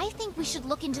why I think we should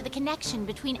look into the connection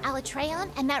between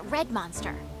Alatreon and that red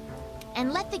monster.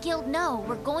 And let the guild know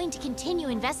we're going to continue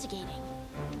investigating.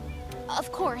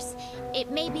 Of course, it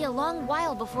may be a long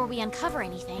while before we uncover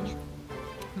anything.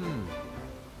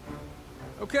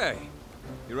 Okay.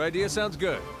 Your idea sounds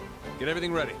good. Get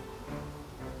everything ready.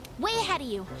 Way ahead of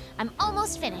you. I'm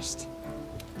almost finished.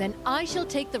 Then I shall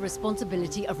take the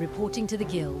responsibility of reporting to the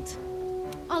guild.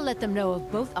 I'll let them know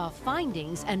of both our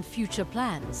findings and future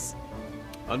plans.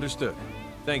 Understood.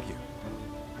 Thank you.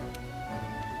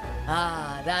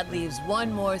 Ah, that leaves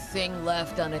one more thing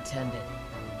left unattended.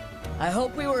 I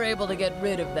hope we were able to get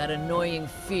rid of that annoying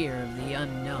fear of the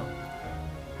unknown.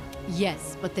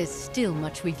 Yes, but there's still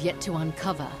much we've yet to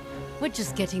uncover. We're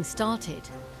just getting started.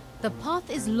 The path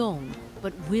is long,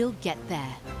 but we'll get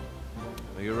there.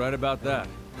 Well, you're right about that.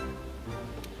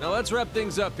 Now let's wrap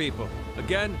things up, people.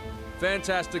 Again,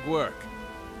 fantastic work.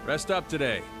 Rest up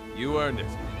today. You earned it.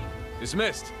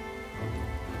 Dismissed.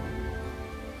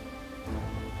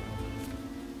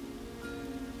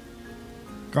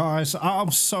 Guys, I'm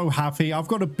so happy. I've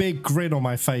got a big grin on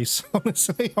my face.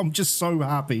 Honestly, I'm just so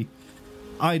happy.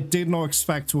 I did not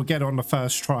expect we'll get on the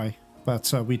first try,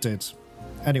 but we did.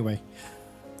 Anyway,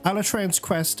 Alatreon's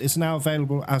quest is now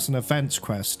available as an event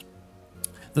quest.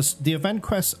 The event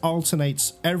quest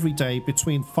alternates every day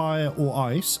between fire or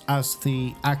ice as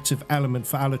the active element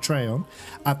for Alatreon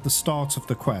at the start of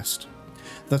the quest.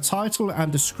 The title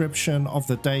and description of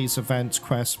the day's event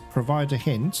quest provide a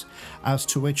hint as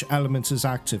to which element is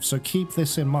active, so keep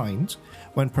this in mind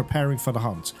when preparing for the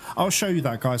hunt. I'll show you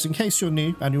that, guys, in case you're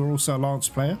new and you're also a Lance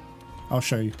player. I'll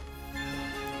show you.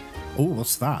 Oh,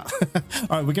 what's that?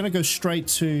 All right, we're going to go straight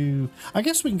to... I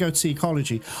guess we can go to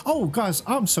Ecology. Oh, guys,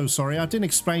 I'm so sorry. I didn't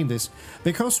explain this.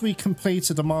 Because we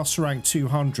completed the Master Rank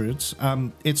 200,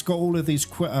 it's got all of these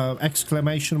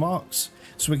exclamation marks,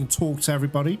 so we can talk to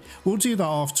everybody. We'll do that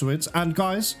afterwards. And,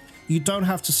 guys, you don't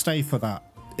have to stay for that.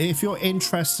 If you're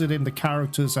interested in the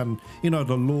characters and, you know,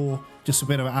 the lore, just a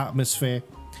bit of atmosphere,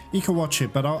 you can watch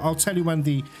it, but I'll tell you when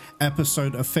the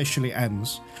episode officially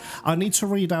ends. I need to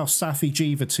read out Safi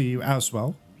Jiva to you as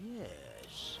well.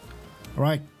 Yes. All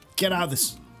right, get out of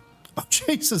this. Oh,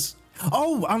 Jesus.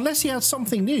 Oh, unless he had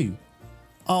something new.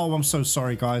 Oh, I'm so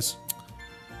sorry, guys.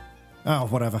 Oh,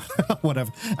 whatever.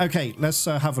 Whatever. Okay, let's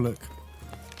have a look.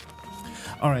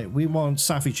 All right, we want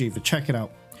Safi Jiva. Check it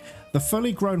out. The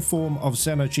fully grown form of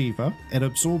Xenojiva, it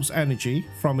absorbs energy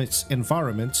from its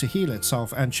environment to heal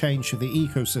itself and change the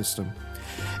ecosystem.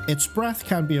 Its breath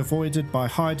can be avoided by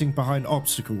hiding behind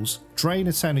obstacles, drain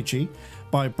its energy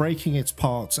by breaking its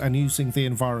parts and using the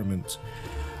environment.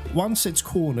 Once it's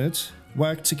cornered,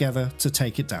 work together to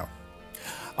take it down.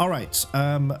 Alright,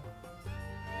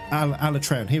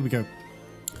 Alatreon, here we go.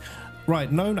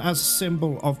 Right, known as a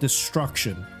symbol of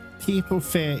destruction, people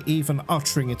fear even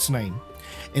uttering its name.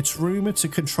 It's rumoured to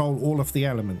control all of the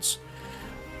elements,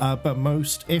 but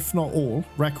most, if not all,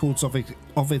 records of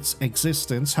its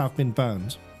existence have been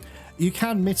burned. You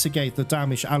can mitigate the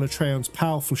damage Alatreon's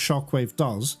powerful shockwave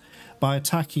does by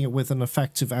attacking it with an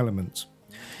effective element.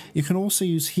 You can also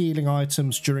use healing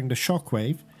items during the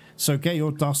shockwave, so get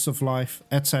your Dust of Life,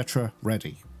 etc.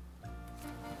 ready.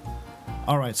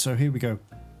 Alright, so here we go.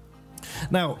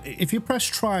 Now, if you press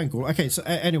triangle... Okay, so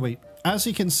anyway... As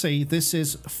you can see, this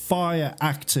is fire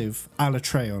active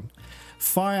Alatreon.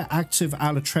 Fire active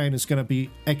Alatreon is going to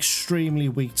be extremely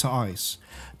weak to ice.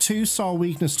 2-star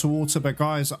weakness to water, but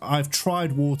guys, I've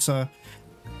tried water.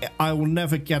 I will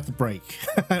never get the break.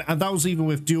 And that was even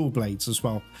with dual blades as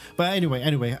well. But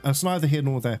anyway, it's neither here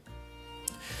nor there.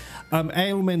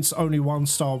 Ailment's only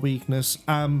 1-star weakness.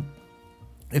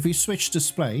 If you switch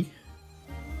display...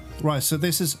 Right, so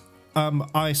this is...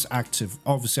 ice active,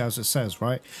 obviously, as it says,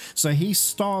 right? So he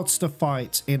starts the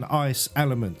fight in ice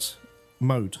element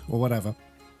mode or whatever.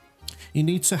 You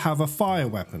need to have a fire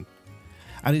weapon,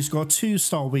 and he's got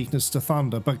 2-star weakness to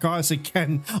thunder. But guys,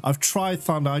 again, I've tried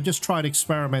thunder. I just tried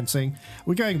experimenting.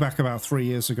 We're going back about 3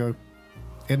 years ago.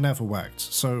 It never worked.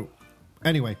 So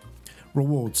anyway,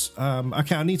 rewards.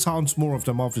 Okay, I need to hunt more of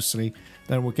them, obviously.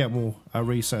 Then we'll get more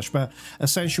research. But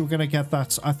essentially, we're going to get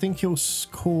that. I think he'll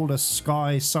call a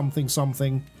sky something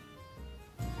something.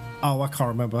 Oh, I can't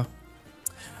remember.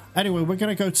 Anyway, we're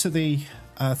going to go to the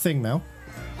thing now.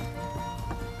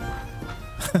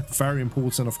 Very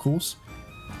important, of course.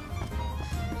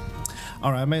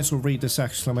 All right, I may as well read this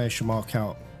exclamation mark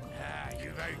out.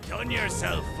 You've outdone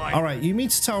yourself. All right, you mean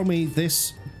to tell me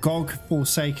this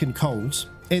God-forsaken cold...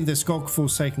 In this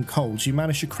God-forsaken cold, you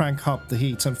managed to crank up the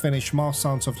heat and finish Master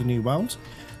Hunt of the New World?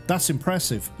 That's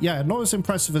impressive. Yeah, not as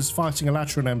impressive as fighting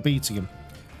Alatreon and beating him.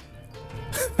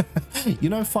 You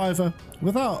know, Fiver,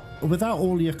 without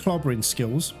all your clobbering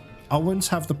skills, I wouldn't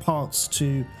have the parts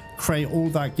to create all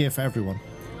that gear for everyone.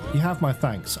 You have my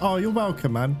thanks. Oh, you're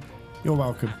welcome, man. You're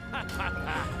welcome.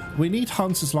 We need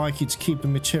hunters like you to keep the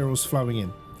materials flowing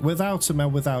in. Without them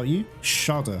and without you,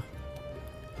 shudder.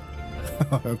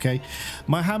 Okay,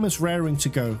 my hammer's raring to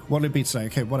go. What'll it be today?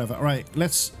 Okay, whatever. All right,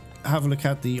 let's have a look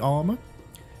at the armor.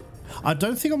 I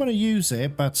don't think I'm going to use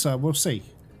it, but we'll see.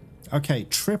 Okay,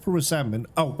 triple resentment.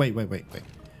 Oh, wait.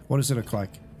 What does it look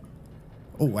like?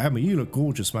 Oh, Emma, you look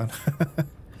gorgeous, man.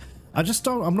 I just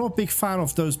don't... I'm not a big fan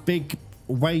of those big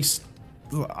waist...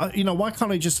 You know, why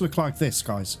can't they just look like this,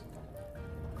 guys?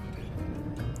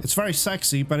 It's very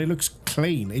sexy, but it looks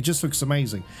clean. It just looks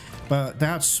amazing. But they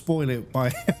had to spoil it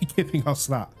by giving us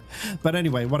that. But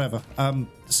anyway, whatever.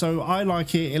 So I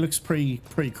like it. It looks pretty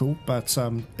cool, but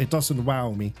it doesn't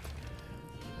wow me.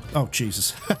 Oh,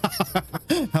 Jesus.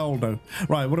 Hell no.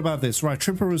 Right, what about this? Right,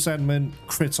 triple resentment,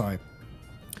 crit eye.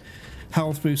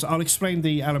 Health boost. I'll explain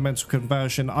the elemental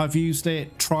conversion. I've used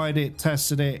it, tried it,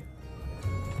 tested it.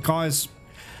 Guys,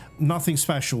 nothing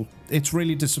special. It's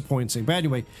really disappointing. But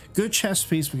anyway, good chest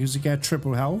piece because you get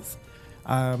triple health.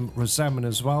 Resentment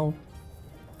as well.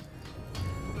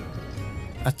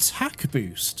 Attack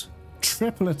boost.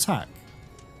 Triple attack.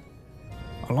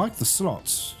 I like the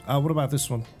slots. What about this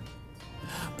one?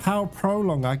 Power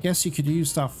prolong. I guess you could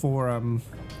use that for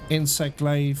insect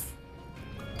glaive.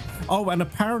 Oh, and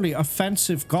apparently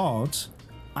offensive guard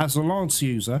as a lance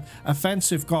user,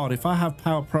 offensive guard, if I have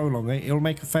power prolonger, it'll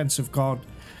make offensive guard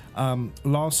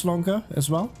last longer as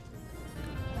well.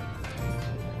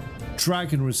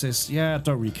 Dragon resist, yeah, I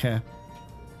don't really care.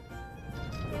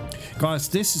 Guys,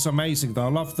 this is amazing though. I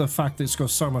love the fact that it's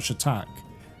got so much attack.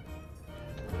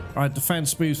 Alright,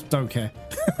 defense boost, don't care.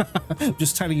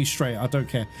 Just telling you straight, I don't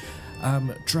care.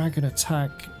 Dragon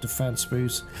attack, defense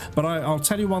boost. But I'll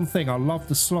tell you one thing, I love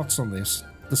the slots on this.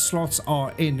 The slots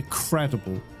are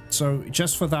incredible. So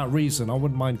just for that reason, I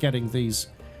wouldn't mind getting these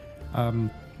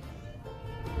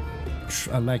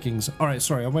leggings. Alright,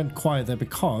 sorry, I went quiet there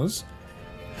because...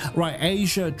 Right,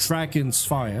 Asia Dragon's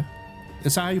Fire.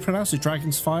 Is that how you pronounce it?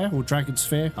 Dragon's Fire or Dragon's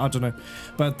Sphere? I don't know.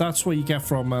 But that's what you get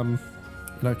from, you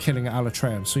know, killing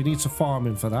Alatreon. So you need to farm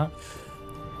him for that.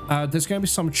 There's going to be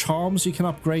some charms you can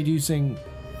upgrade using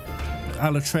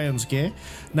Alatreon's gear.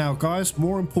 Now, guys,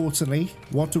 more importantly,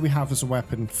 what do we have as a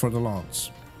weapon for the lance?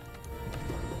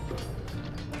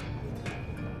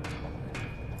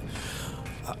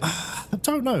 I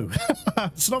don't know.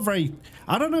 It's not very...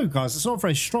 I don't know, guys. It's not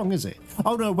very strong, is it?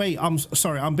 Oh, no, wait. I'm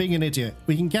sorry. I'm being an idiot.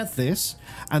 We can get this,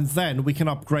 and then we can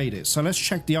upgrade it. So let's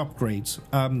check the upgrades.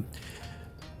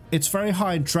 It's very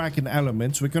high in dragon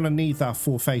elements. We're going to need that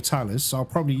for Fatalis. So I'll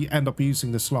probably end up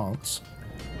using this lance.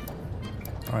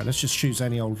 All right, let's just choose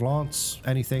any old lance.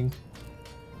 Anything.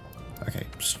 Okay,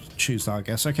 just choose that, I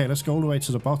guess. Okay, let's go all the way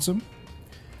to the bottom.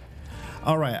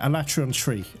 All right, Alatreon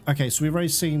tree. Okay, so we've already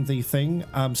seen the thing.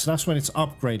 So that's when it's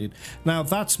upgraded. Now,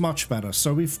 that's much better.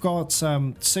 So we've got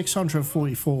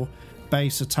 644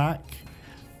 base attack.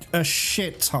 A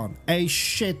shit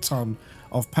ton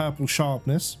of purple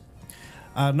sharpness.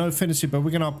 No affinity, but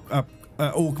we're going to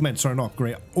augment, sorry, not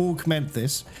upgrade. Augment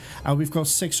this. And we've got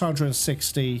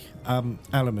 660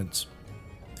 elements.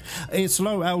 It's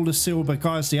low Elder Seal, but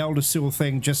guys, the Elder Seal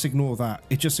thing, just ignore that.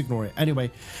 Just ignore it.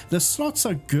 Anyway, the slots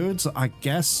are good, I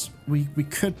guess. We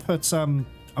could put, I mean,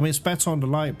 it's better on the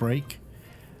light break.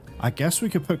 I guess we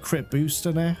could put crit boost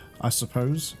in there, I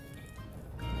suppose.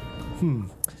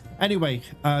 Anyway,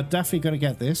 definitely going to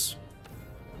get this.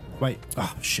 Wait,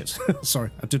 oh, shit.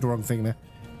 Sorry, I did the wrong thing there.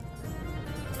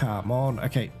 Come on.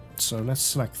 Okay, so let's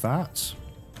select that.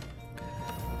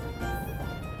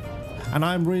 And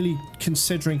I'm really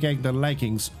considering getting the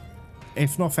leggings,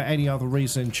 if not for any other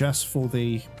reason, just for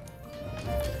the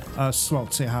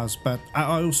slots it has. But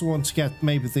I also want to get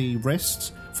maybe the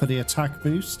wrists for the attack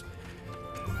boost.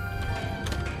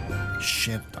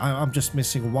 Shit, I'm just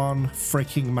missing one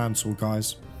freaking mantle,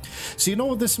 guys. So you know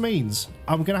what this means?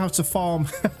 I'm going to have to farm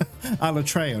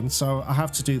Alatreon, so I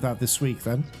have to do that this week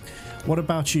then. What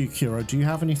about you, Kuro? Do you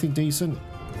have anything decent?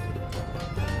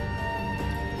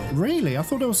 Really? I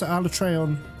thought there was an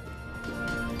Alatreon.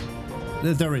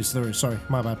 There is. Sorry,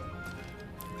 my bad.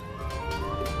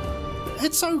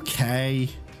 It's okay.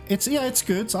 It's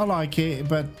good. I like it,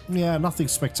 but yeah, nothing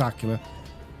spectacular.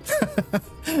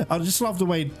 I just love the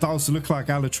way it does look like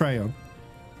Alatreon.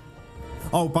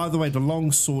 Oh, by the way, the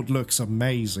longsword looks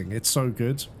amazing. It's so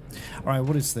good. All right,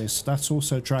 what is this? That's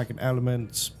also dragon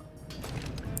elements.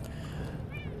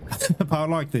 But I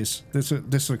like this.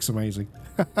 This looks amazing.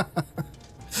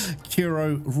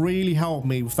 Kuro really helped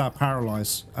me with that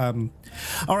paralyze.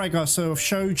 All right, guys, so I've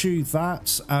showed you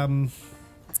that.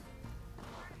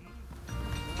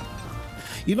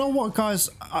 You know what, guys?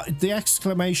 The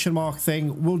exclamation mark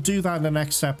thing, we'll do that in the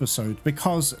next episode,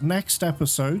 because next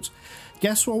episode,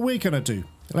 guess what we're going to do?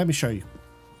 Let me show you.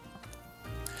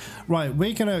 Right,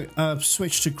 we're going to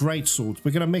switch to greatsword.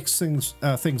 We're going to mix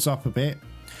things up a bit.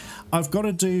 I've got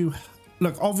to do...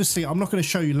 Look, obviously, I'm not going to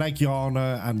show you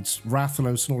Legiana and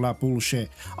Rathalos and all that bullshit.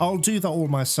 I'll do that all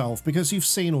myself, because you've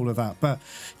seen all of that. But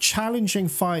challenging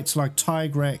fights like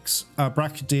Tigrex,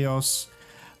 Brachydios,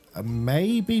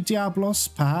 maybe Diablos,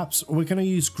 perhaps, we're going to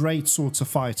use greatsword to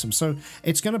fight them. So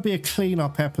it's going to be a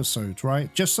clean-up episode,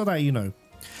 right? Just so that you know.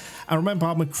 And remember,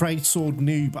 I'm a greatsword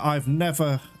noob. I've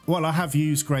never... Well, I have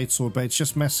used greatsword, but it's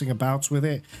just messing about with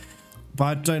it. But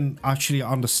I don't actually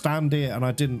understand it, and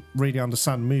I didn't really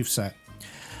understand the moveset.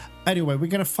 Anyway, we're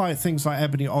going to fight things like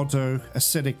Ebony Odo,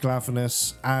 Acidic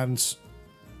Glavenus, and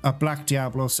a Black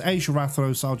Diablos. Asia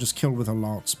Rathalos I'll just kill with a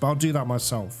lance, but I'll do that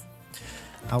myself.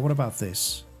 What about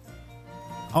this?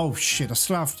 Oh shit,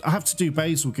 I have to do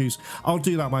Basil Goose. I'll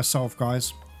do that myself,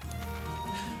 guys.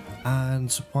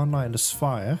 And One Night in the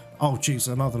Spire. Oh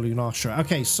jeez, another Lunastra.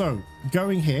 Okay, so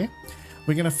going here,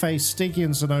 we're going to face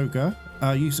Stygian and Ogre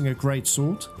using a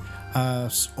greatsword.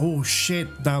 Oh shit,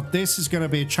 now this is going to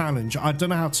be a challenge. I don't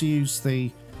know how to use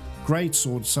the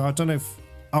greatsword, so I don't know if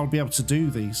I'll be able to do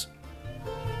these.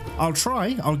 I'll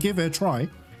try, I'll give it a try.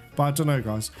 But I don't know,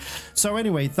 guys. So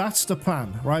anyway, that's the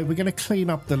plan, right? We're going to clean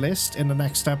up the list in the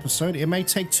next episode. It may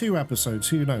take 2 episodes,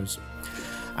 who knows?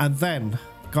 And then,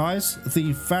 guys,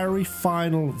 the very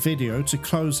final video to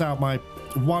close out my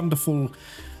wonderful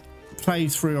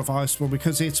playthrough of Iceborne,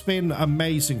 because it's been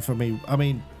amazing for me. I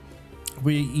mean,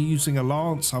 we're using a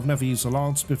lance. I've never used a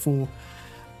lance before.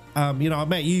 You know, I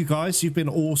met you guys. You've been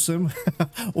awesome.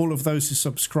 All of those who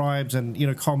subscribed and, you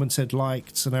know, commented,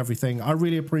 liked and everything. I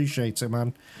really appreciate it,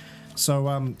 man. So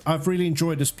I've really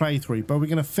enjoyed this playthrough, but we're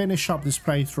going to finish up this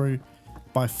playthrough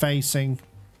by facing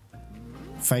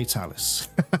Fatalis.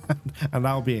 And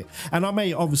that'll be it. And I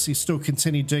may obviously still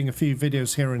continue doing a few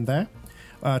videos here and there.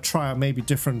 Try out maybe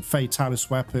different Fatalis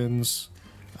weapons,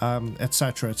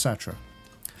 etc, etc.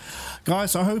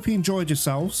 Guys, I hope you enjoyed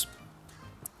yourselves.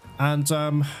 And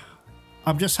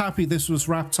I'm just happy this was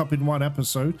wrapped up in one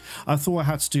episode. I thought I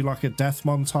had to do like a death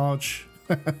montage,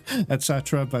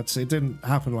 etc. But it didn't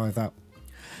happen like that.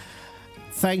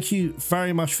 Thank you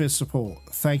very much for your support.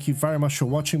 Thank you very much for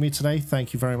watching me today.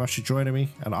 Thank you very much for joining me.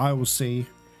 And I will see you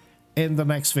in the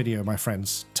next video, my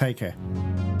friends. Take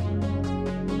care.